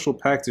the social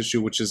pact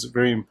issue, which is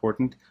very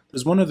important,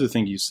 there's one other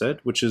thing you said,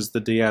 which is the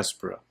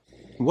diaspora.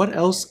 What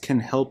else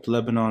can help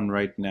Lebanon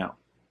right now?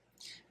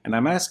 And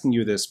I'm asking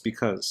you this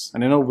because,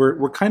 and I know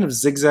we're kind of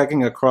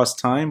zigzagging across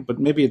time, but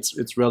maybe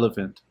it's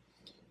relevant.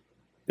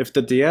 If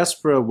the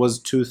diaspora was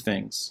two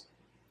things,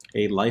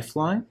 a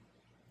lifeline,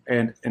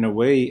 and in a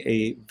way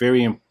a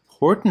very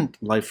important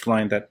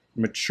lifeline that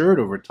matured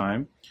over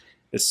time,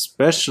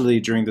 especially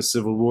during the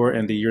Civil War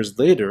and the years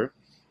later,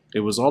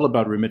 it was all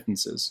about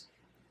remittances.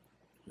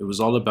 It was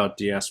all about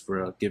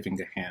diaspora giving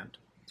a hand.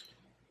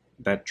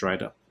 That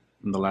dried up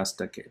in the last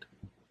decade.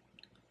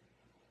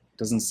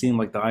 Doesn't seem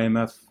like the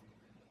IMF,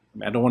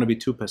 I don't want to be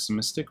too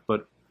pessimistic,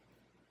 but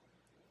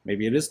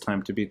maybe it is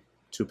time to be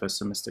too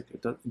pessimistic.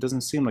 It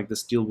doesn't seem like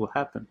this deal will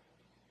happen.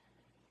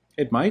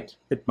 It might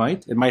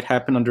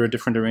happen under a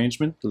different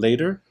arrangement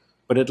later,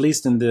 but at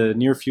least in the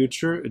near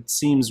future, it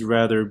seems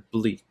rather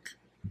bleak.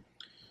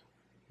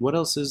 What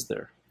else is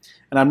there?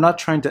 And I'm not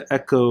trying to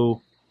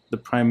echo the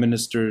Prime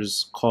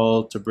Minister's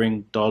call to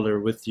bring dollar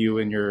with you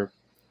in your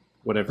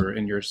whatever,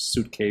 in your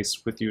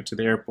suitcase with you to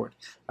the airport.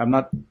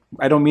 I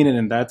don't mean it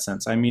in that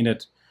sense. I mean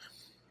it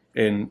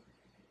in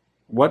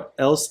what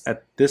else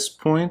at this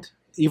point,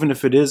 even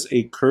if it is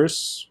a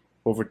curse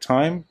over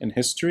time in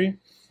history,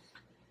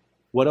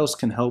 what else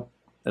can help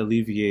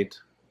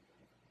alleviate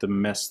the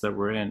mess that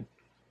we're in?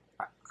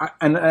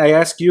 And I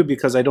ask you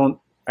because I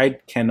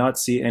cannot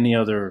see any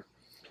other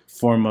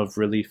form of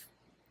relief,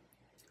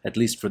 at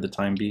least for the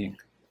time being.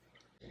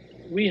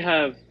 We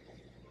have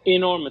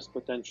enormous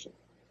potential.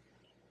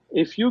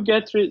 If you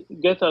get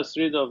us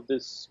rid of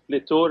this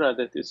plethora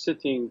that is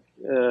sitting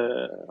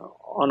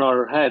on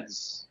our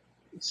heads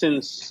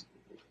since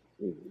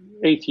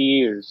 80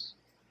 years,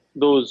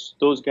 those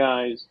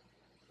guys,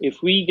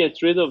 if we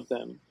get rid of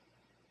them,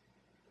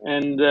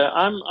 and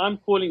I'm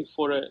calling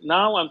for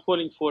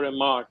a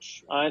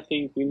march. I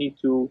think we need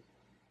to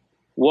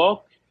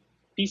walk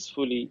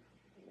peacefully.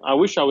 I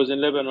wish I was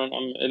in Lebanon.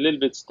 I'm a little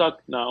bit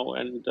stuck now,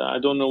 and I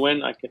don't know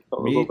when I can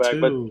go back.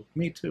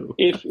 Me too.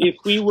 If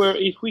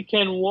we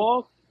can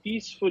walk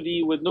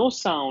peacefully with no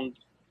sound,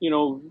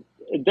 a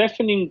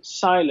deafening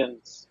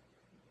silence,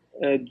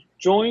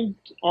 joined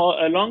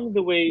along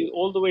the way,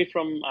 all the way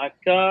from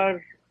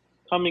Akkar,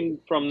 coming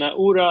from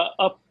Naura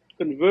up,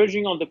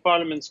 converging on the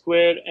Parliament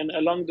Square, and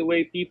along the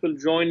way, people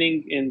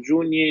joining in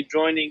Jounieh,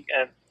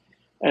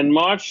 and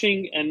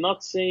marching and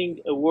not saying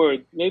a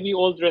word, maybe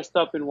all dressed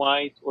up in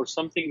white or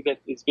something that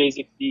is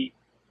basically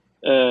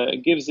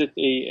gives it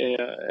a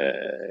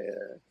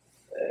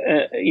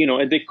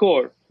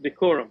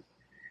decorum.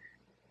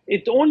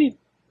 It only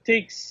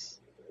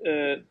takes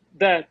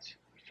that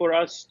for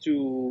us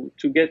to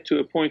get to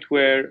a point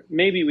where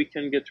maybe we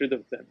can get rid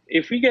of them.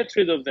 If we get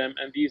rid of them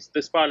and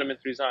this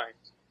parliament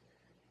resigns,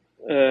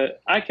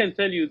 I can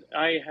tell you,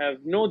 I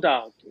have no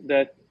doubt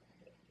that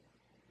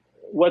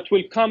what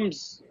will come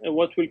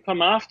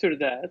after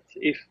that,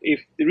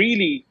 if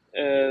really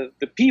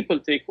the people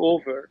take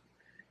over,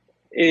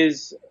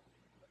 is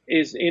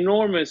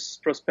enormous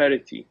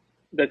prosperity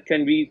that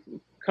can be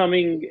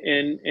coming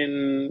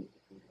in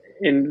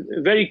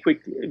very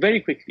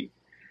quickly.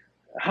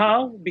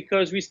 How?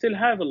 Because we still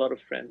have a lot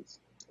of friends,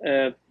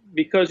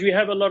 because we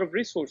have a lot of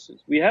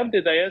resources. We have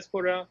the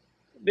diaspora.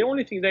 The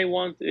only thing they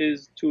want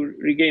is to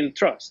regain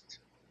trust.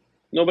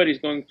 Nobody's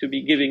going to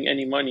be giving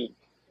any money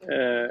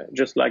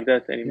just like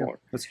that anymore.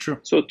 Yeah, that's true.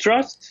 So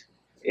trust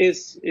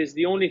is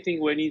the only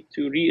thing we need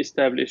to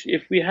reestablish.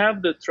 If we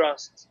have the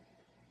trust,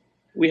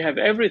 We have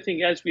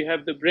everything else. We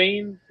have the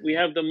brain, we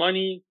have the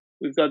money,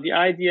 we've got the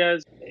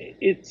ideas.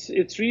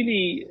 It's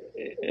really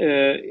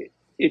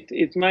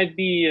it might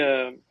be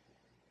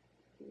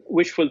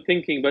wishful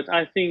thinking, but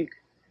I think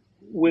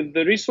with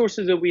the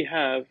resources that we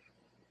have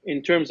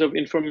in terms of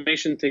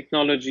information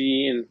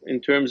technology and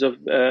in terms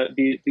of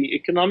the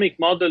economic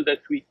model that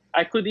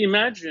I could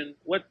imagine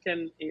what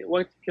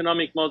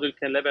economic model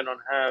can Lebanon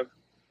have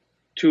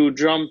to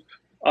jump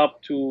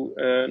up to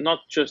not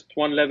just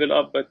one level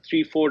up, but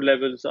 3-4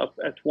 levels up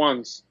at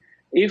once,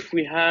 if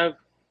we have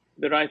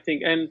the right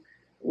thing. And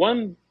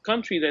one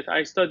country that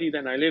I studied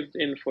and I lived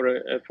in for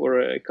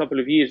a couple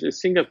of years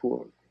is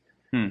Singapore.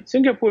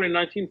 Singapore in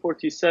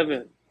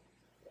 1947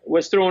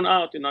 was thrown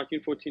out in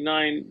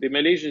 1949. The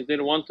Malaysians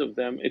didn't want of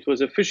them. It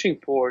was a fishing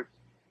port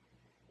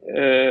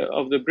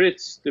of the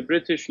Brits. The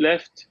British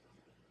left.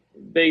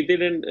 They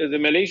didn't. The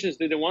Malaysians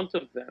didn't want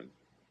of them.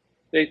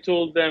 They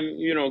told them,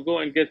 go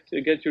and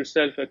get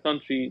yourself a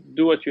country.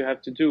 Do what you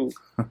have to do.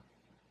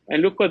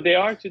 And look what they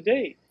are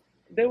today.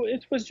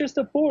 It was just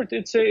a port.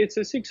 It's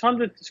a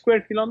 600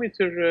 square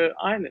kilometer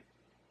island.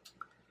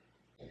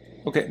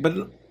 Okay,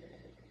 but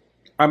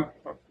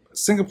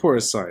Singapore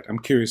aside, I'm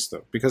curious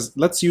though, because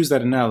let's use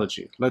that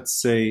analogy. Let's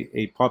say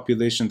a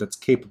population that's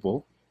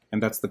capable,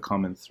 and that's the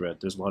common thread.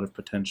 There's a lot of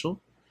potential.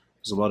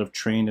 There's a lot of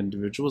trained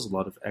individuals, a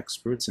lot of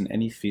experts in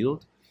any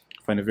field.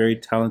 Find a very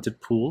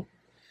talented pool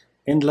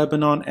in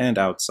Lebanon and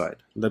outside.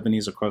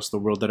 Lebanese across the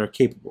world that are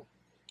capable.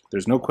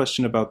 There's no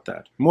question about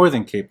that. More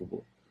than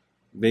capable.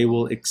 They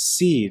will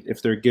exceed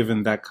if they're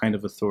given that kind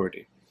of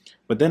authority.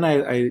 But then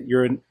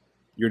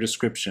your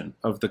description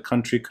of the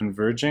country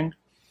converging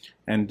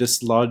and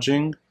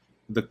dislodging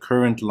the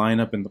current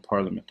lineup in the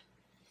parliament.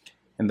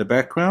 In the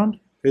background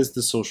is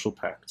the social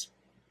pact.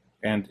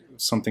 And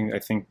something I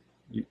think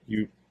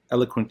you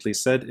eloquently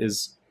said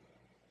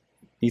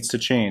needs to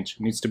change,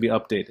 needs to be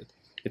updated.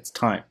 It's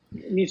time.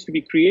 It needs to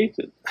be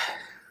created.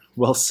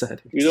 Well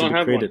said. We don't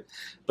have one.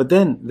 But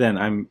then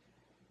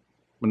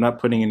we're not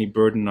putting any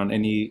burden on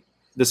any.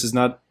 This is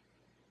not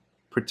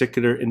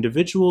particular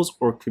individuals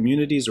or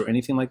communities or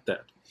anything like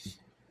that.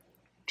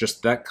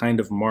 Just that kind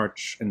of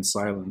march in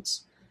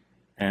silence.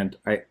 And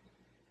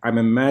I'm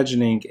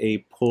imagining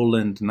a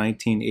Poland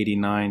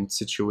 1989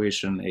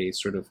 situation, a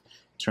sort of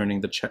turning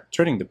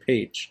the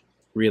page,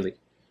 really,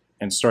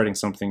 and starting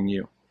something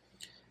new.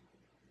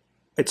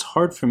 It's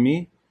hard for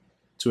me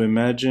to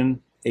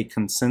imagine a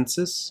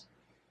consensus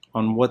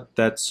on what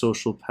that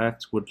social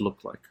pact would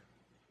look like.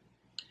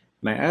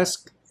 And I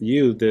ask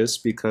you this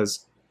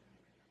because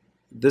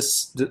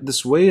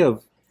this way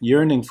of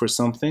yearning for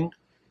something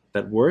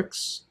that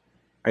works,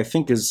 I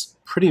think is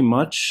pretty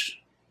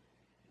much,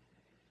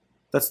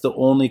 that's the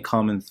only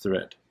common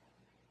thread.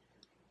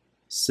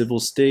 Civil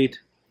state,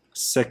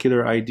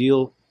 secular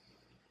ideal,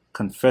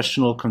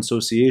 confessional,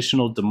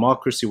 consociational,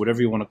 democracy,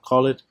 whatever you want to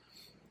call it.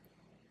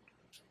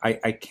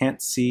 I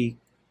can't see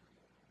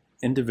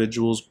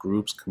individuals,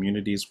 groups,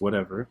 communities,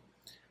 whatever,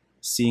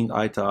 seeing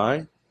eye to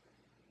eye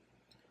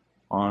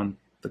on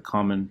the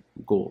common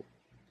goal.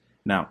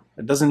 Now,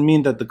 it doesn't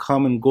mean that the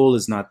common goal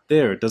is not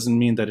there. It doesn't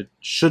mean that it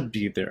should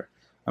be there.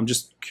 I'm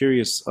just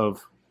curious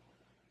of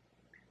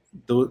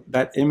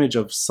that image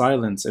of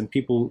silence and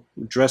people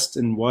dressed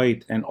in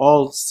white and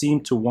all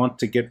seem to want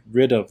to get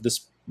rid of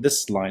this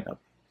lineup.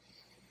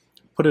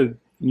 Put a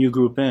new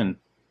group in.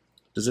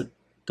 Does it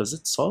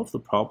solve the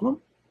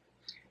problem?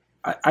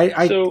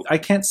 I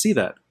can't see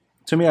that.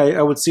 To me,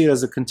 I would see it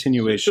as a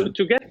continuation.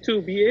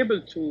 To be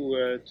able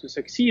to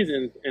succeed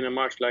in a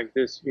march like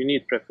this, you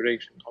need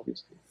preparation,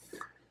 obviously.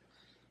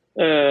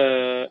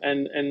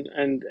 And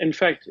in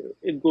fact,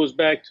 it goes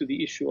back to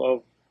the issue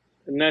of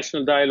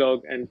national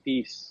dialogue and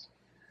peace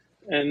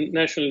and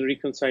national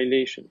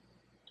reconciliation.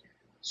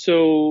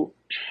 So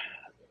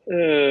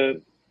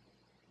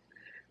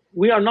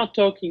we are not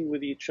talking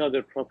with each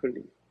other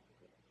properly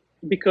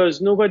because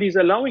nobody's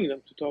allowing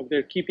them to talk.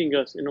 They're keeping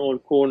us in all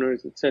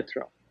corners,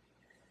 etc.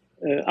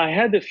 I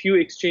had a few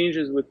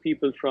exchanges with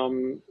people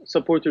from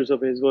supporters of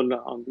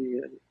Hezbollah on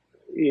the,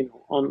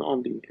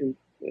 on the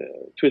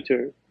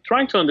Twitter,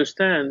 trying to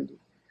understand,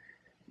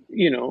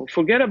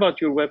 forget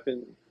about your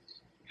weapons,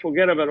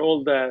 forget about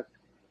all that.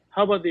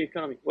 How about the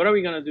economy? What are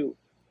we going to do?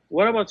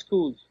 What about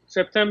schools?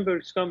 September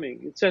is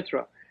coming,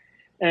 etc.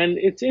 And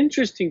it's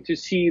interesting to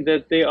see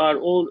that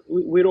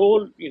we're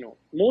all,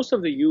 most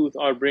of the youth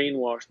are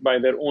brainwashed by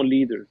their own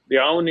leaders. The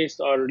Aounists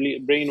are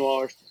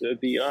brainwashed,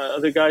 the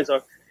other guys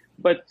are,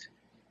 but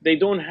they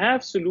don't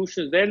have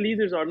solutions. Their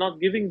leaders are not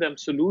giving them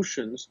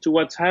solutions to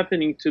what's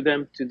happening to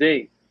them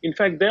today. In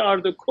fact, they are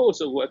the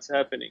cause of what's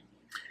happening.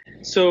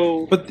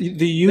 So, but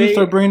the youth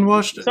are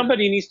brainwashed.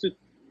 Somebody needs to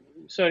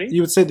Sorry?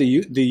 You would say the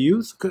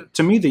youth?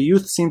 To me, the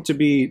youth seem to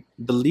be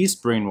the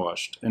least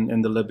brainwashed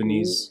in the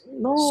Lebanese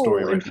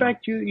story No, in right now.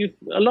 fact,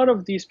 a lot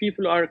of these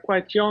people are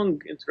quite young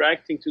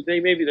interacting today.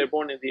 Maybe they're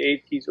born in the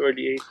 80s,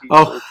 early 80s.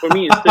 Oh, So for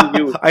me, it's still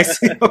youth. I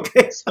see.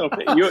 Okay. So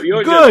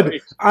your Good.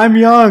 generation. I'm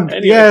young.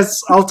 Anyway.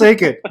 Yes, I'll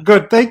take it.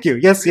 Good. Thank you.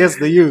 Yes,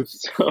 the youth.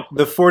 So,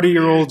 The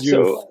 40-year-old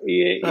youth. so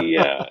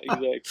yeah,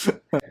 exactly.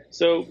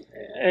 So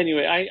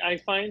anyway, I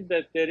find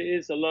that there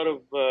is a lot of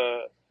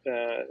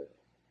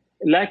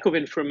lack of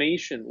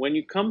information when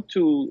you come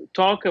to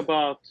talk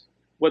about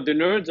what the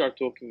nerds are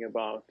talking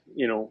about.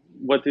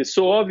 What is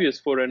so obvious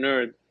for a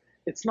nerd,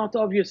 it's not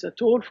obvious at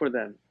all for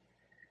them,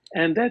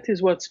 and that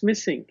is what's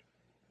missing.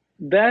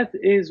 That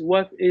is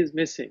what is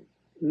missing.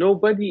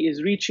 Nobody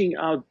is reaching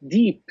out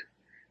deep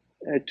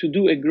to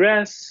do a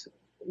grassroots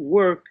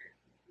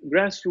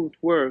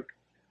work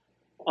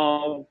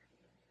of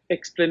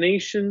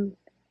explanation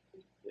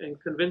and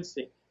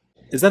convincing.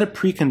 Is that a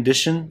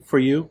precondition for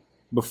you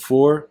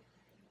before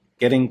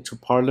getting to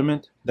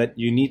Parliament, that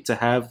you need to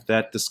have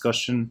that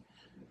discussion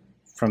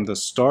from the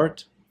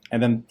start,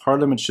 and then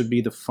Parliament should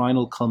be the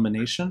final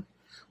culmination,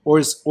 or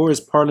is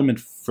Parliament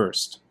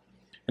first?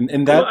 And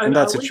in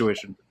that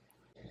situation,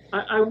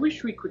 I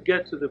wish we could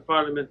get to the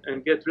Parliament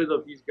and get rid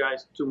of these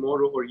guys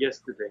tomorrow or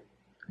yesterday.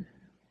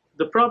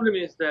 The problem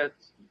is that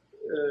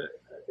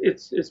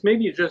it's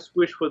maybe just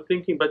wishful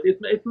thinking, but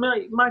it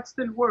might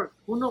still work.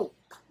 Who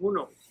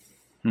knows?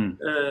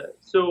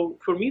 So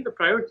for me, the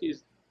priority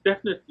is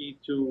definitely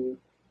to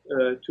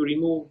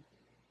remove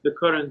the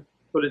current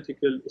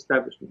political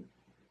establishment,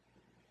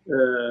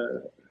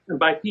 and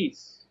by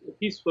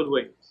peaceful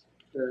ways,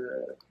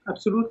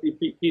 absolutely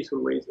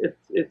peaceful ways.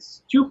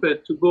 It's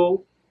stupid to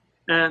go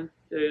and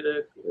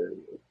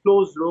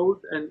close road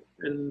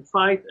and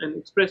fight and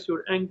express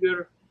your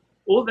anger.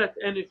 All that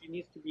energy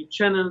needs to be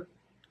channeled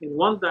in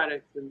one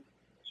direction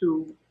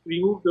to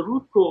remove the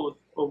root cause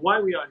of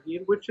why we are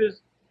here, which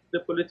is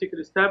the political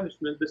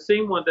establishment, the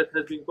same one that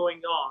has been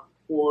going on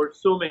for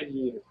so many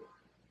years.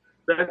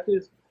 That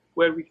is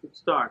where we should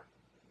start.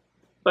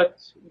 But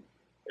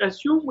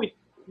assume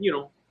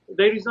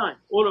they resign,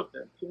 all of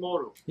them,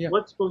 tomorrow. Yeah.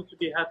 What's going to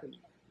be happening?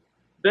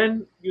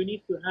 Then you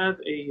need to have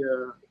a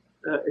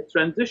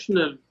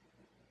transitional,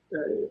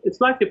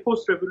 it's like a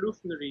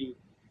post-revolutionary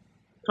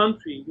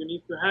country. You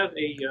need to have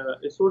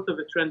a sort of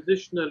a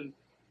transitional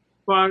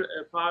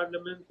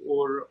parliament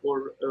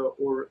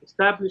or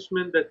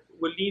establishment that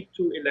will lead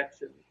to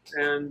elections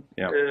and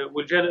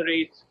will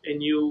generate a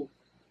new,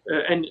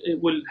 and it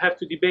will have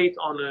to debate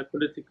on a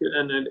political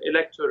and an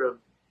electoral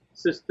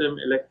system,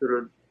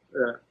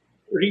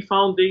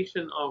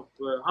 refoundation of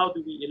how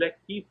do we elect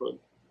people.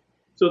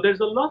 So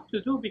there's a lot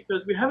to do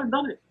because we haven't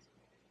done it.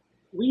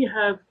 We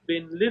have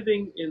been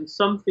living in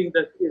something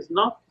that is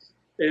not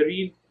a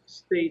real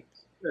state,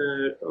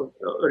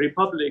 a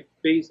republic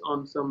based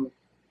on some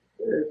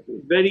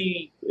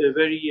very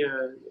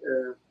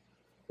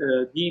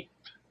deep.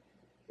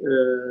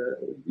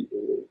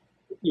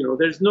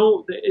 There's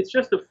no. It's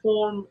just a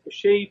form, a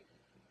shape,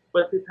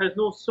 but it has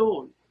no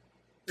soul.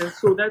 And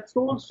so that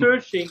soul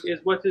searching is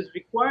what is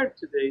required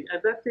today,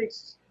 and that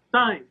takes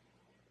time.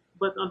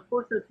 But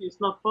unfortunately,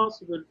 it's not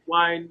possible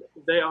while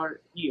they are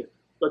here.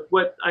 But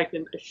what I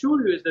can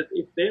assure you is that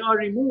if they are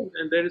removed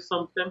and there is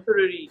some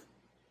temporary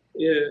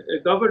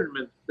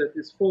government that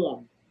is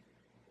formed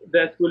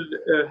that will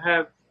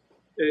have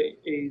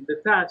the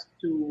task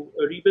to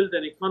rebuild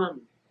an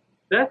economy,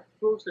 that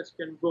process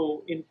can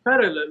go in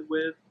parallel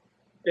with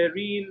a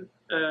real,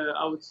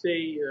 I would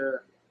say,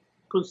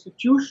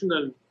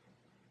 constitutional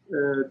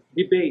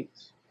debate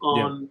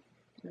on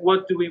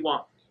what do we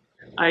want.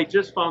 I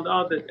just found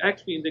out that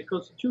actually in the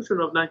Constitution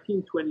of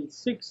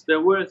 1926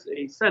 there was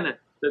a Senate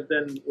that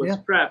then was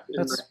scrapped in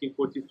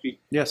 1943.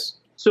 Yes.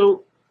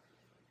 So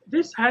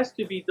this has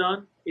to be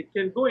done. It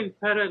can go in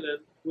parallel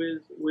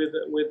with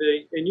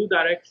a new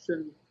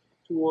direction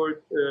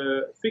toward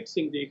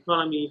fixing the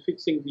economy,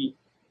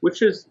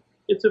 which is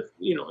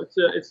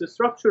it's a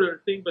structural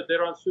thing, but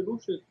there are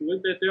solutions to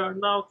it that they are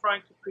now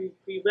trying to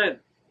prevent.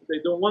 They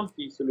don't want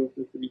these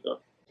solutions to be done.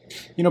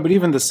 But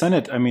even the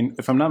Senate, I mean,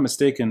 if I'm not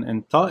mistaken,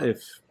 in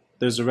Ta'if,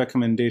 there's a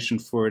recommendation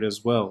for it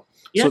as well.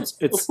 Yes,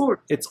 so of course.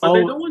 But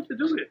they don't want to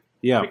do it.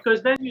 Yeah.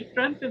 Because then you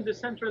strengthen the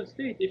central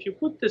state. If you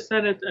put the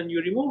Senate and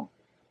you remove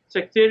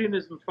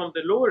sectarianism from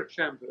the lower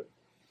chamber,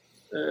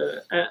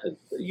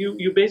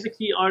 you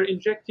basically are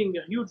injecting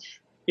a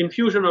huge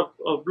infusion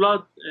of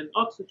blood and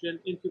oxygen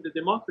into the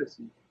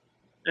democracy.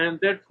 And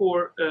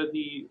therefore,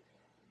 the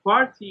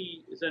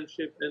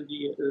partisanship and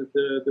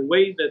the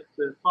way that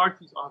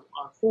parties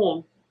are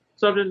formed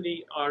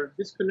suddenly are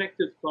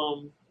disconnected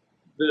from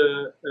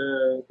the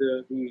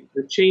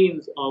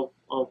chains of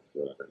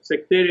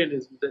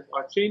sectarianism that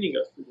are chaining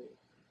us today.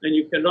 And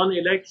you can run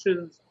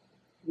elections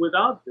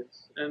without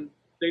this, and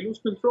they lose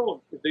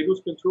control. If they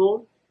lose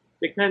control,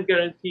 they can't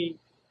guarantee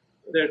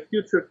their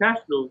future cash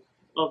flows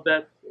of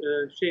that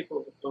shape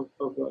of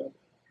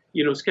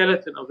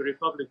skeleton of the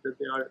republic that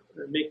they are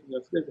making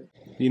us live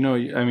in.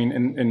 I mean,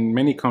 in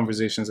many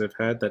conversations I've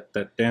had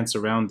that dance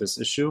around this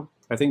issue,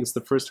 I think it's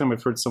the first time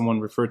I've heard someone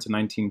refer to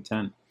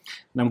 1910.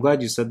 And I'm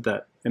glad you said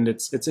that. And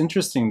it's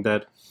interesting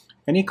that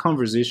any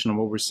conversation on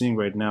what we're seeing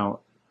right now,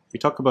 we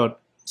talk about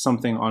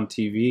something on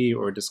TV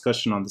or a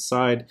discussion on the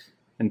side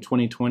in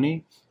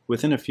 2020,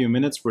 within a few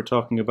minutes we're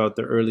talking about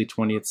the early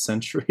 20th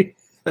century.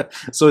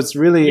 So it's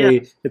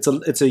really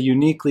it's a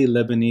uniquely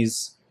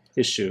Lebanese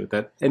issue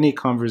that any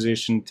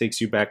conversation takes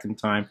you back in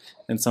time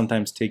and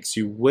sometimes takes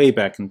you way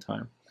back in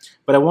time.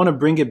 But I want to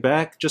bring it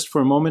back just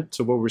for a moment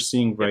to what we're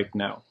seeing right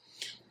now.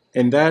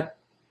 And that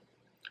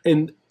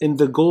in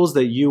the goals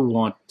that you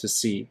want to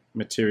see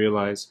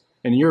materialize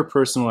and your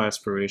personal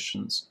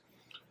aspirations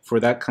for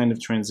that kind of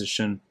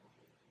transition,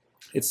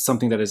 it's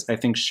something that is, I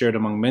think, shared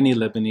among many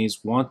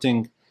Lebanese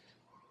wanting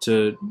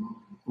to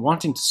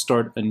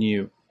start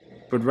anew.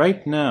 But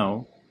right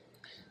now,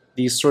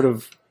 these sort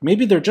of,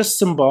 maybe they're just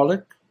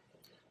symbolic,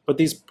 but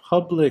these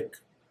public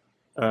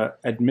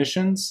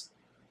admissions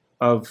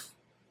of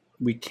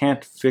we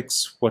can't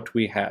fix what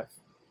we have.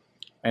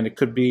 And it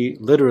could be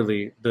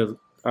literally the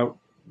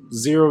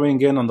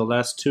zeroing in on the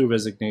last two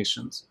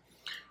resignations.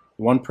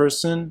 One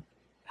person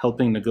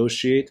helping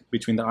negotiate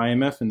between the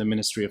IMF and the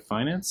Ministry of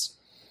Finance.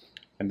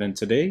 And then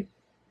today,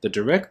 the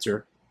director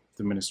of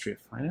the Ministry of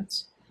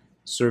Finance,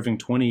 serving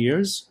 20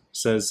 years,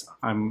 says,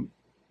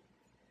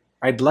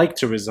 I'd like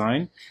to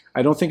resign.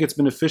 I don't think it's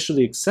been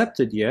officially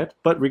accepted yet,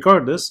 but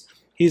regardless,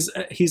 he's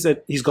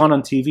gone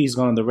on TV, he's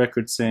gone on the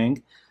record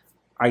saying,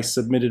 I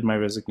submitted my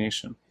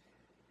resignation.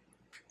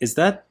 Is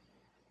that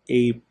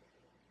a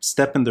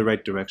step in the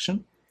right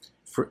direction?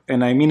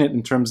 And I mean it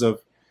in terms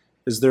of,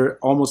 is there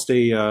almost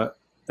an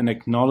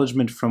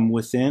acknowledgement from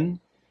within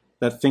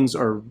that things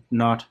are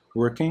not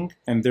working,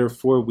 and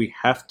therefore we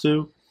have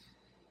to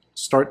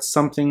start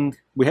something,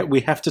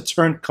 we have to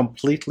turn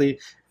completely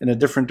in a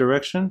different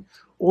direction?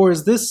 Or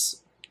is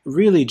this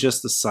really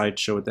just a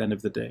sideshow at the end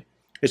of the day?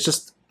 It's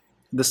just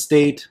the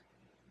state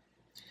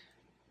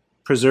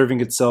preserving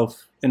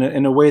itself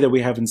in a way that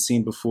we haven't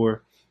seen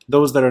before.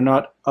 Those that are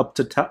not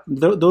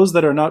those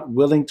that are not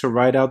willing to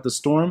ride out the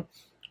storm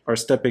are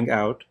stepping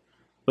out,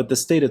 but the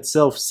state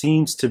itself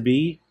seems to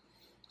be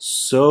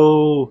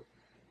so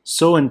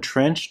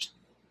entrenched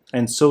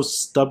and so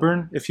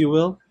stubborn, if you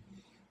will,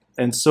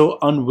 and so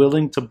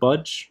unwilling to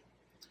budge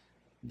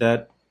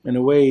that, in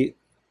a way,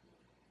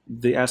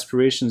 the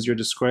aspirations you're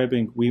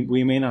describing,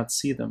 we may not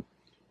see them.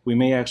 We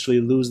may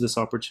actually lose this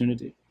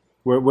opportunity.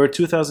 Where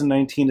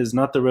 2019 is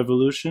not the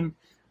revolution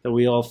that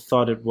we all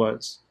thought it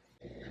was.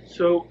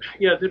 So,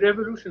 the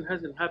revolution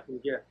hasn't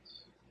happened yet.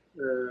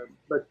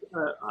 But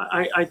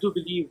I do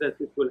believe that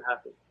it will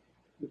happen,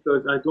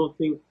 because I don't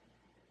think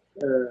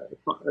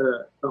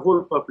a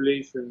whole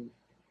population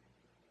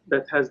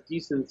that has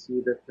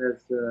decency, that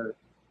has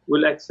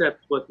will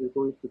accept what is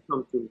going to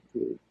come to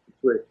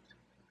it.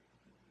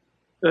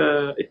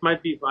 It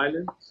might be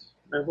violent.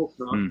 I hope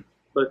not.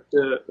 But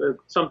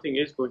something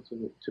is going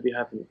to be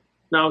happening.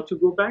 Now, to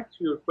go back to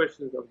your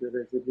questions of the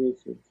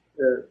resignations,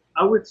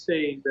 I would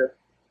say that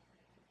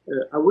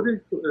I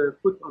wouldn't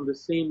put on the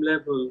same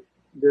level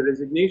the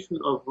resignation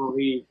of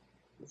Henri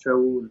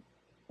Shaul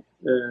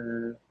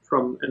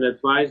from an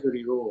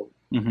advisory role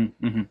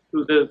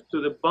to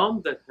the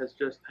bomb that has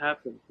just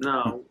happened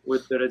now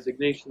with the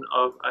resignation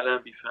of Alain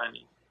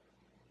Bifani.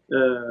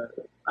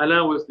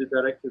 Alain was the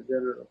Director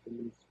General of the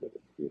Ministry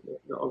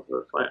of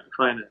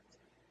Finance.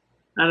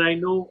 And I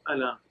know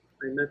Alain.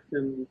 I met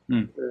him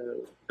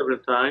several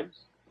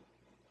times.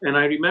 And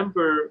I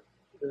remember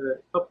a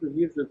couple of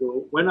years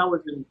ago, when I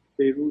was in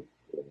Beirut,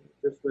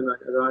 just when I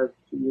arrived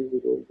 2 years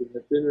ago, we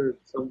had dinner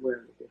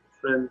somewhere with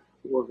a friend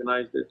who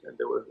organized it, and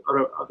there were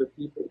other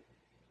people.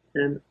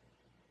 And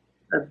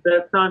at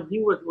that time, he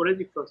was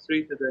already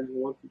frustrated and he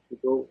wanted to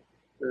go.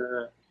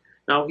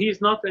 Now, he's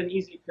not an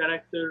easy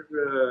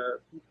character.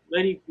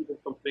 Many people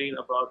complain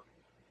about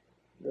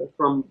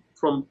from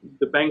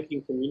the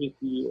banking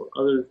community or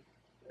others.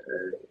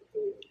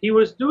 He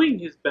was doing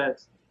his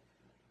best,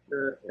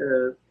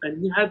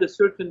 and he had a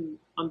certain,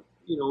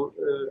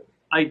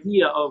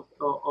 idea of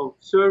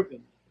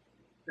serving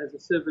as a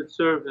civil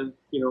servant.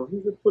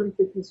 He's a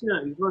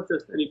polytechnicien. He's not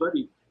just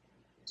anybody.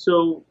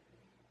 So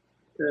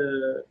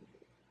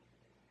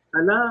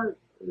Alain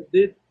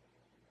did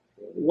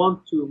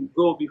want to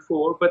go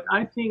before, but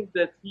I think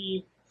that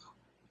he,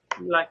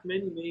 like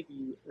many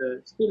maybe,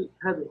 still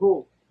had a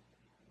hope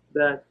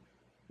that,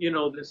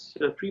 this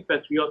free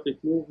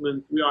patriotic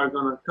movement, we are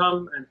going to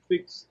come and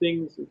fix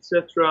things,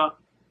 etc.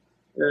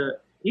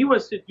 He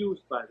was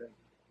seduced by them.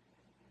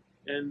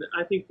 And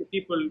I think the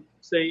people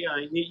say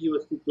he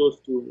was too close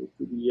to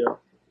the,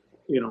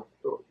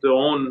 their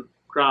own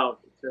crowd,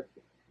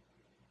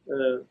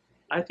 etc.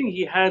 I think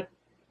he had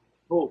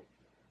hope,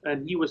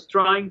 and he was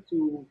trying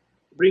to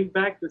bring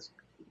back this,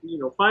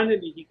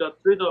 finally he got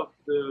rid of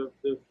the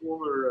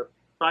former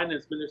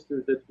finance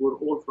ministers that were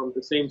all from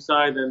the same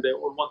side, and they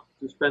all wanted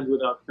to spend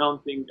without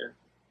counting,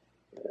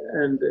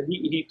 and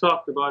he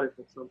talked about it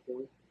at some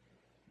point.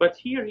 But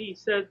here he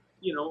said,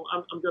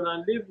 I'm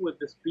gonna live with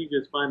this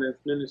previous finance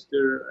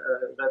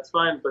minister. That's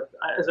fine. But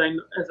as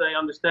I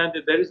understand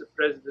it, there is a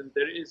president.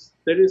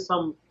 There is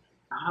some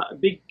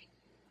big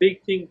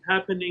thing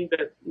happening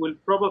that will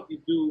probably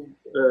do.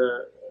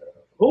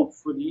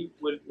 Hopefully,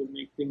 will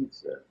make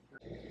things.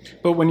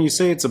 But when you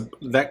say it's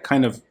that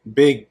kind of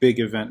big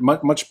event,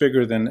 much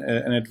bigger than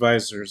an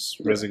advisor's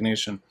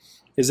resignation,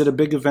 is it a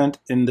big event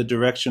in the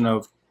direction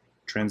of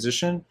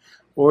transition,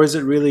 or is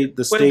it really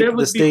the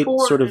state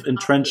sort of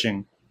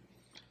entrenching?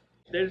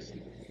 There's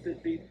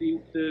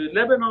the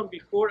Lebanon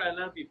before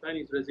Alain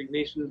Bifani's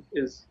resignation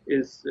is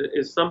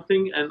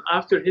something, and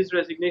after his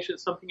resignation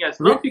is something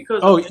else. Not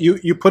because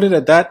you put it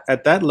at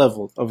that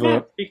level of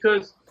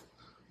because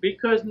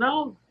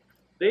now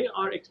they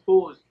are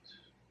exposed,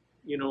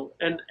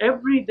 and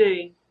every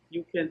day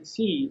you can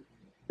see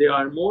they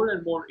are more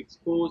and more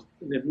exposed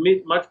in a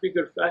much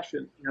bigger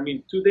fashion. I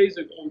mean, 2 days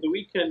ago on the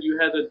weekend you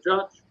had a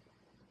judge,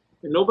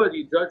 and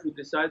judge who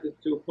decided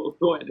to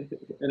go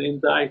and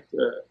indict.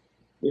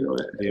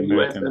 The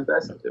U.S.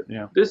 ambassador.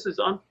 Yeah. This is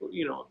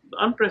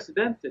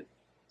unprecedented.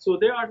 So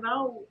they are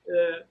now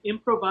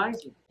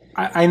improvising.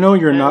 I know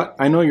you're not.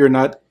 I know you're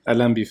not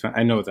Alain Bifan.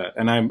 I know that,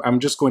 and I'm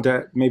just going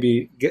to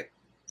maybe get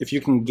if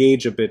you can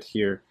gauge a bit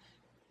here,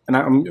 and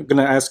I'm going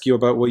to ask you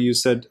about what you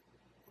said.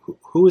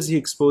 Who is he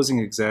exposing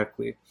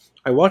exactly?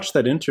 I watched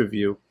that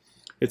interview.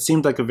 It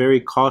seemed like a very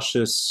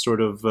cautious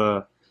sort of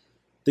the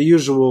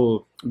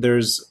usual.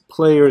 There's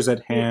players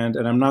at hand,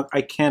 and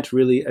I can't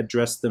really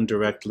address them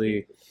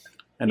directly.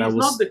 And he's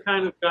not the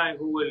kind of guy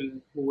who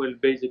will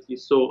basically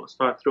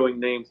start throwing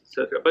names,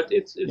 etc. But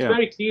it's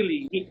very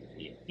clearly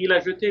il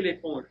a jeté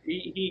l'éponge.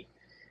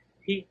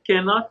 He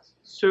cannot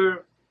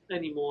serve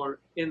anymore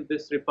in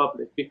this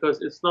republic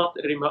because it's not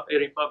a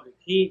republic.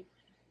 He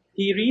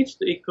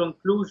reached a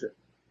conclusion,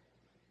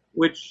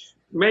 which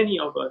many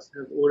of us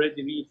have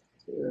already reached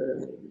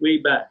way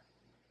back.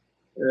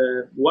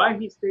 Why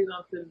he stayed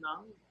until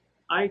now,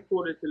 I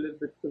call it a little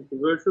bit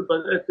controversial,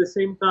 but at the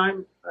same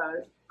time,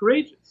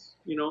 courageous.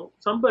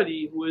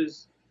 Somebody who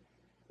is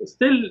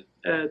still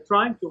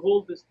trying to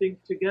hold this thing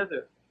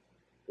together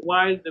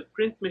while the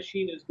print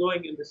machine is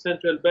going in the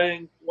central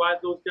bank, while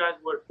those guys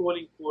were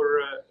calling for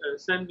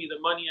send me the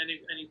money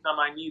anytime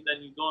I need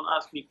and you don't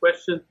ask me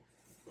questions.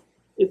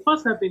 It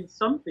must have been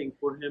something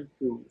for him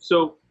too.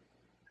 So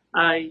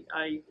I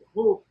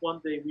hope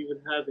one day we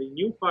will have a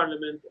new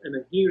parliament and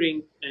a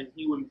hearing, and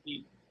he will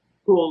be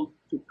called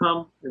to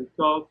come and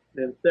talk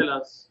and tell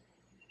us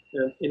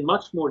in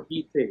much more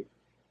detail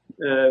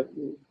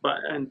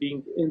and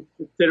being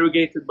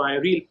interrogated by a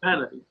real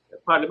panel, a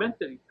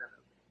parliamentary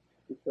panel,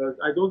 because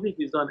I don't think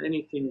he's done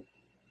anything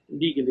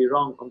legally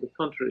wrong. On the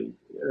contrary,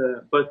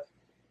 but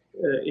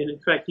in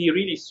fact, he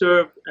really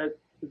served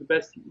to the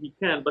best he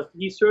can. But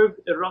he served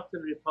a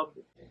rotten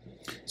republic.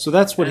 So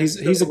that's what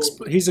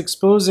he's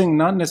exposing,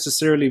 not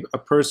necessarily a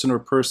person or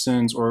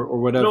persons or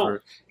whatever. No,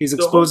 he's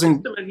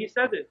exposing. The whole system, and he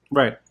said it.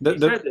 Right. He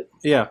said it.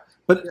 Yeah.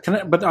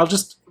 But I'll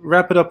just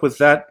wrap it up with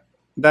that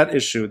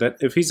issue, that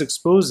if he's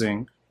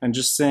exposing and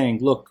just saying,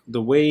 look,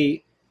 the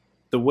way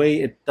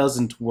it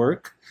doesn't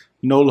work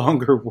no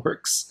longer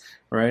works,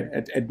 right?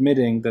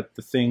 Admitting that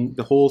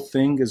the whole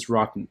thing is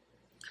rotten.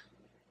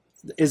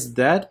 Is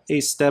that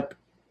a step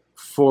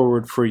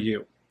forward for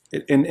you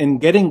in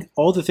getting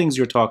all the things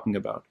you're talking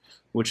about,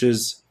 which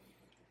is,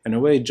 in a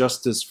way,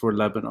 justice for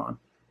Lebanon,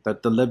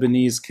 that the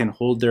Lebanese can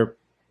hold their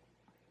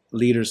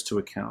leaders to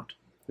account,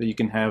 that you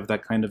can have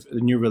that kind of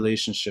new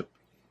relationship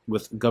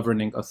with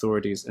governing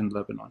authorities in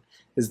Lebanon?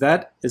 Is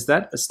that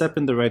a step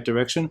in the right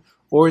direction,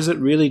 or is it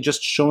really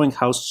just showing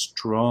how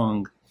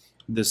strong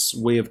this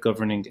way of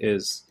governing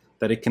is,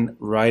 that it can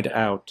ride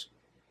out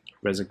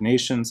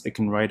resignations, it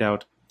can ride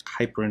out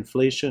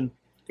hyperinflation,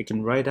 it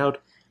can ride out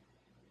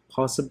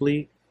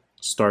possibly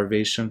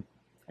starvation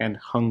and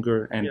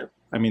hunger, and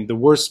I mean the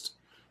worst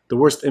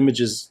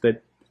images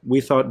that we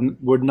thought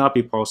would not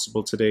be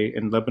possible today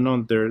in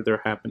Lebanon,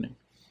 they're happening.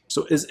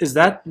 So is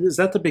that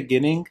the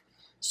beginning,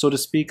 so to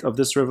speak, of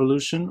this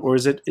revolution, or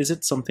is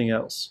it something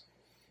else?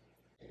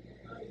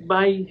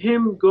 By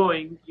him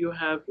going, you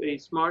have a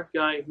smart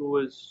guy who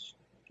was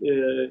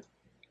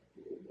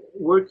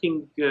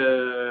working,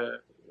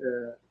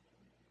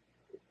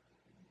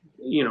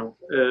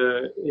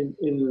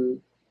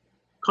 in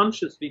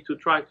consciously to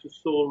try to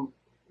solve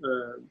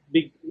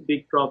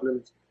big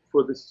problems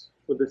for this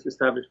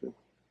establishment.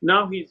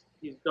 Now he's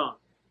gone,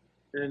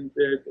 and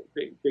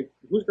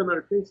who's going to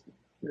replace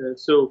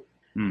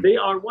him? They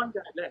are one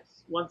guy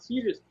less, one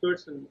serious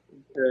person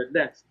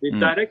less, the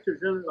Director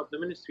General of the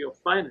Ministry of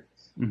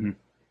Finance. Mm-hmm.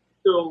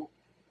 So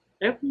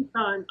every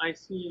time I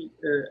see,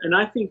 and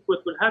I think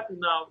what will happen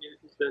now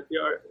is that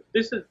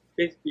this is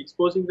basically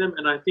exposing them,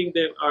 and I think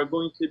they are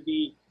going to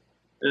be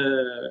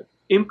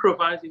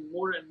improvising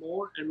more and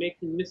more and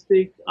making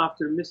mistake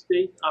after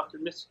mistake after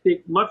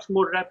mistake much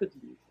more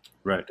rapidly.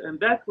 Right. And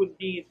that would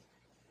lead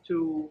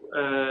to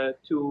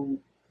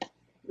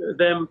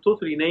them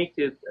totally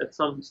naked at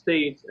some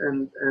stage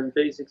and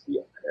basically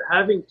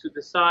having to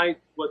decide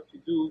what to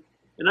do.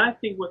 And I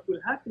think what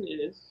will happen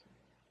is,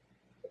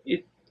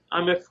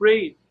 I'm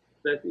afraid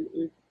that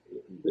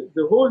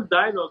the whole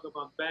dialogue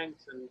about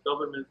banks and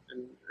government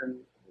and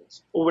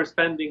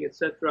overspending,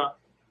 etc.,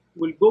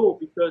 will go,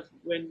 because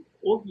when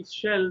all these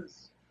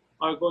shells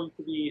are going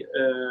to be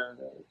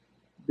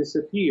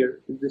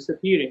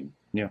disappearing,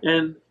 Yeah.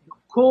 and the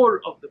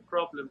core of the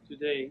problem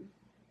today,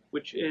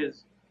 which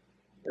is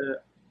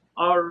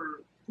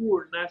our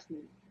poor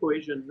national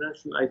cohesion,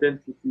 national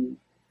identity,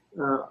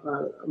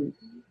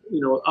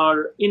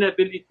 our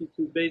inability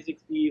to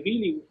basically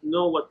really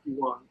know what we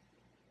want,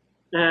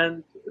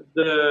 and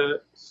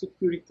the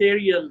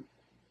securitarian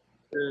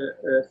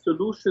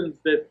solutions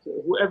that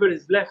whoever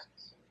is left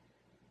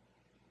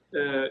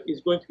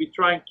is going to be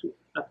trying to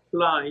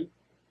apply,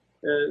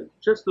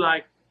 just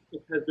like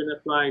it has been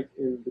applied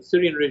in the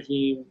Syrian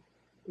regime,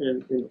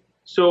 and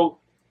so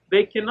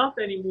they cannot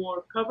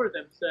anymore cover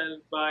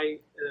themselves by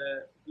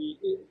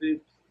the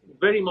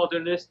very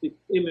modernistic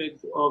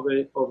image of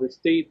a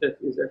state that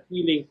is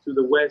appealing to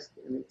the West,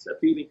 and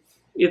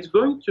it's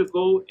going to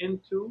go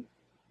into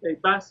a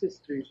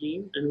Baasist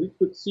regime, and we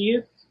could see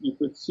it. You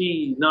could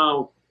see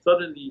now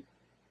suddenly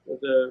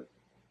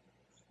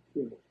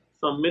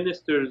some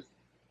ministers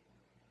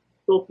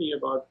talking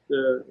about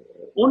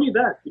only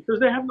that, because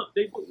they have not.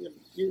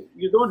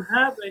 You don't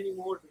have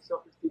anymore the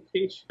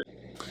sophistication.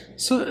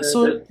 So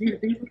these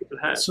people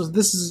have. So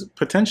this is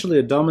potentially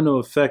a domino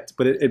effect,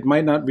 but it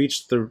might not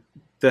reach the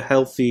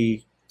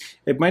healthy.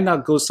 It might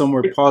not go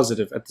somewhere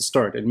positive at the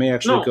start. It may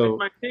actually go. It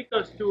might take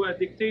us to a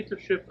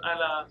dictatorship a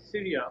la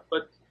Syria,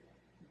 but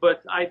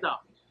I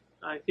doubt.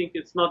 I think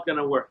it's not going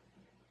to work.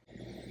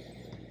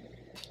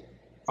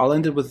 I'll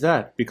end it with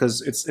that,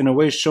 because it's in a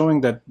way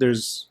showing that there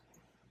is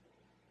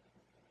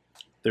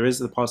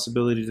the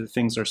possibility that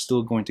things are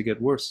still going to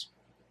get worse,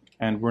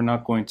 and we're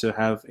not going to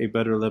have a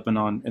better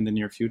Lebanon in the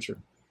near future.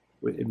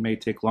 It may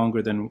take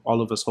longer than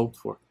all of us hoped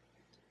for.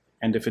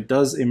 And if it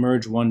does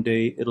emerge one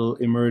day, it'll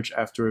emerge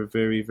after a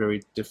very,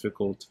 very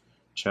difficult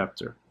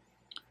chapter.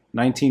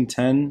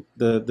 1910,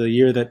 the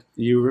year that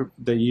you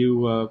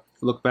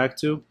look back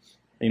to,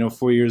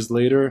 4 years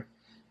later,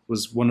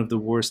 was one of the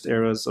worst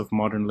eras of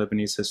modern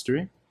Lebanese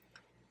history.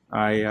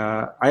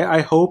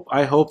 I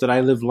hope that I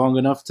live long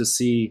enough to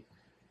see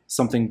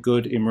something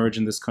good emerge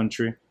in this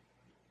country.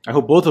 I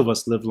hope both of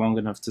us live long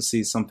enough to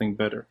see something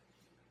better,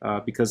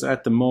 because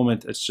at the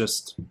moment it's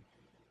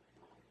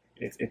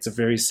a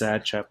very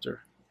sad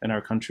chapter in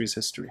our country's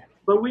history.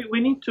 But we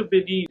need to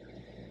believe.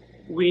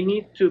 We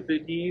need to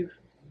believe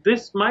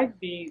this might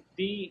be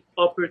the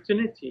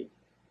opportunity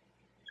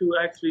to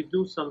actually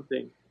do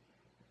something.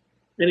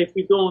 And if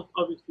we don't,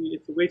 obviously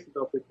it's a wasted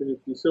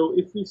opportunity. So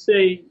if we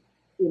say,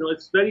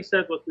 it's very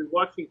sad what we're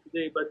watching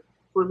today, but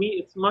for me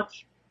it's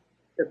much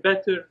a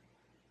better,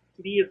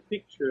 clear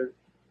picture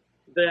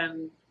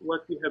than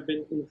what we have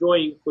been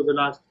enjoying for the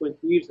last 20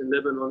 years in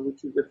Lebanon,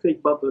 which is a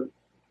fake bubble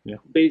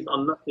based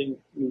on nothing.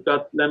 You've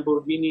got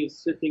Lamborghinis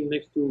sitting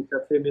next to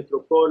Cafe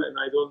Metropole and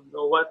I don't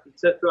know what,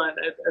 etc.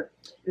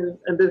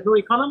 And there's no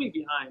economy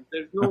behind.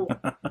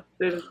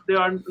 There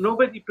are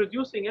nobody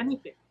producing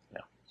anything.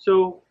 Yeah.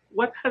 So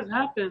what has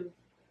happened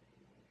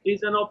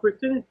is an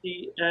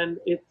opportunity, and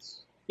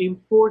it's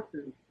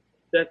important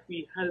that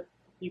we help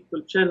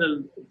people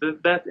channel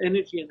that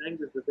energy and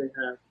anger that they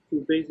have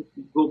to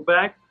basically go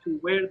back to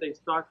where they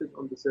started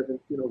on the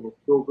 17th of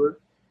October.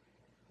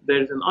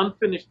 There's an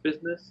unfinished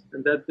business,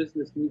 and that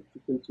business needs to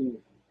continue.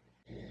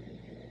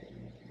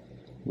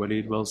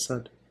 Walid, well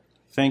said.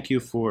 Thank you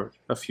for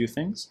a few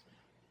things.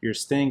 You're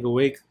staying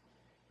awake.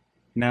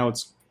 Now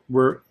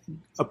we're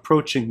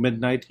approaching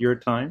midnight your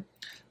time.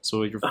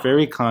 So you're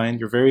very kind.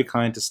 You're very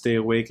kind to stay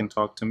awake and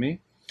talk to me,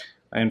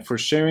 and for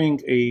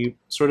sharing a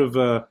sort of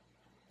a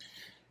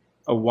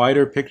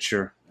wider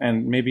picture.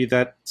 And maybe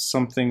that's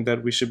something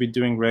that we should be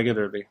doing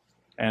regularly,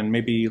 and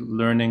maybe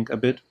learning a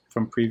bit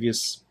from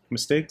previous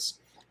mistakes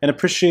and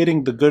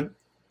appreciating the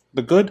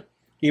good,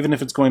 even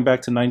if it's going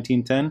back to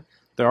 1910.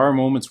 There are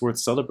moments worth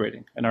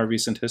celebrating in our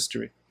recent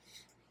history.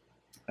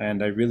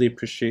 And I really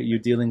appreciate you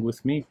dealing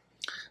with me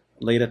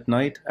late at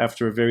night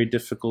after a very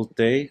difficult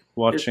day,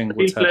 watching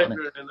what's happening.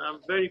 It's a pleasure, and I'm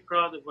very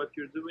proud of what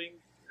you're doing.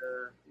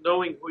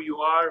 Knowing who you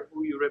are,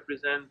 who you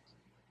represent,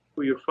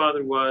 who your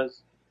father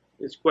was,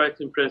 is quite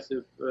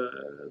impressive,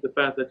 the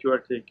path that you are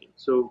taking.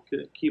 So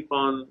keep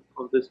on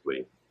this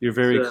way. You're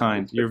very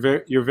kind.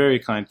 You're very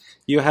kind.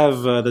 You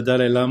have the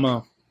Dalai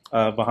Lama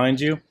behind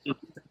you.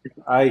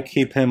 I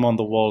keep him on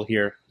the wall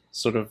here,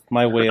 sort of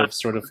my way of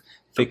sort of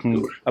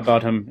thinking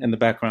about him in the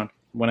background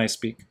when I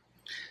speak.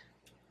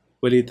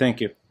 Walid,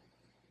 thank you.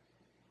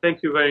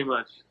 Thank you very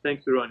much.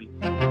 Thank you, Ronnie.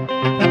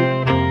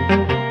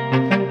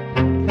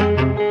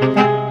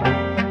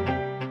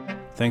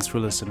 Thanks for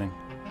listening,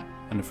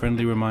 and a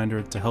friendly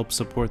reminder to help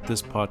support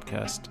this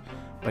podcast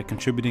by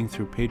contributing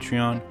through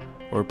Patreon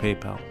or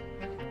PayPal.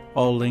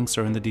 All links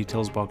are in the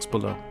details box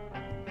below.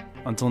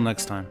 Until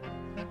next time,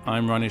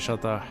 I'm Ronnie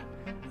Shatah,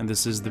 and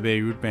this is the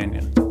Beirut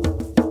Banyan.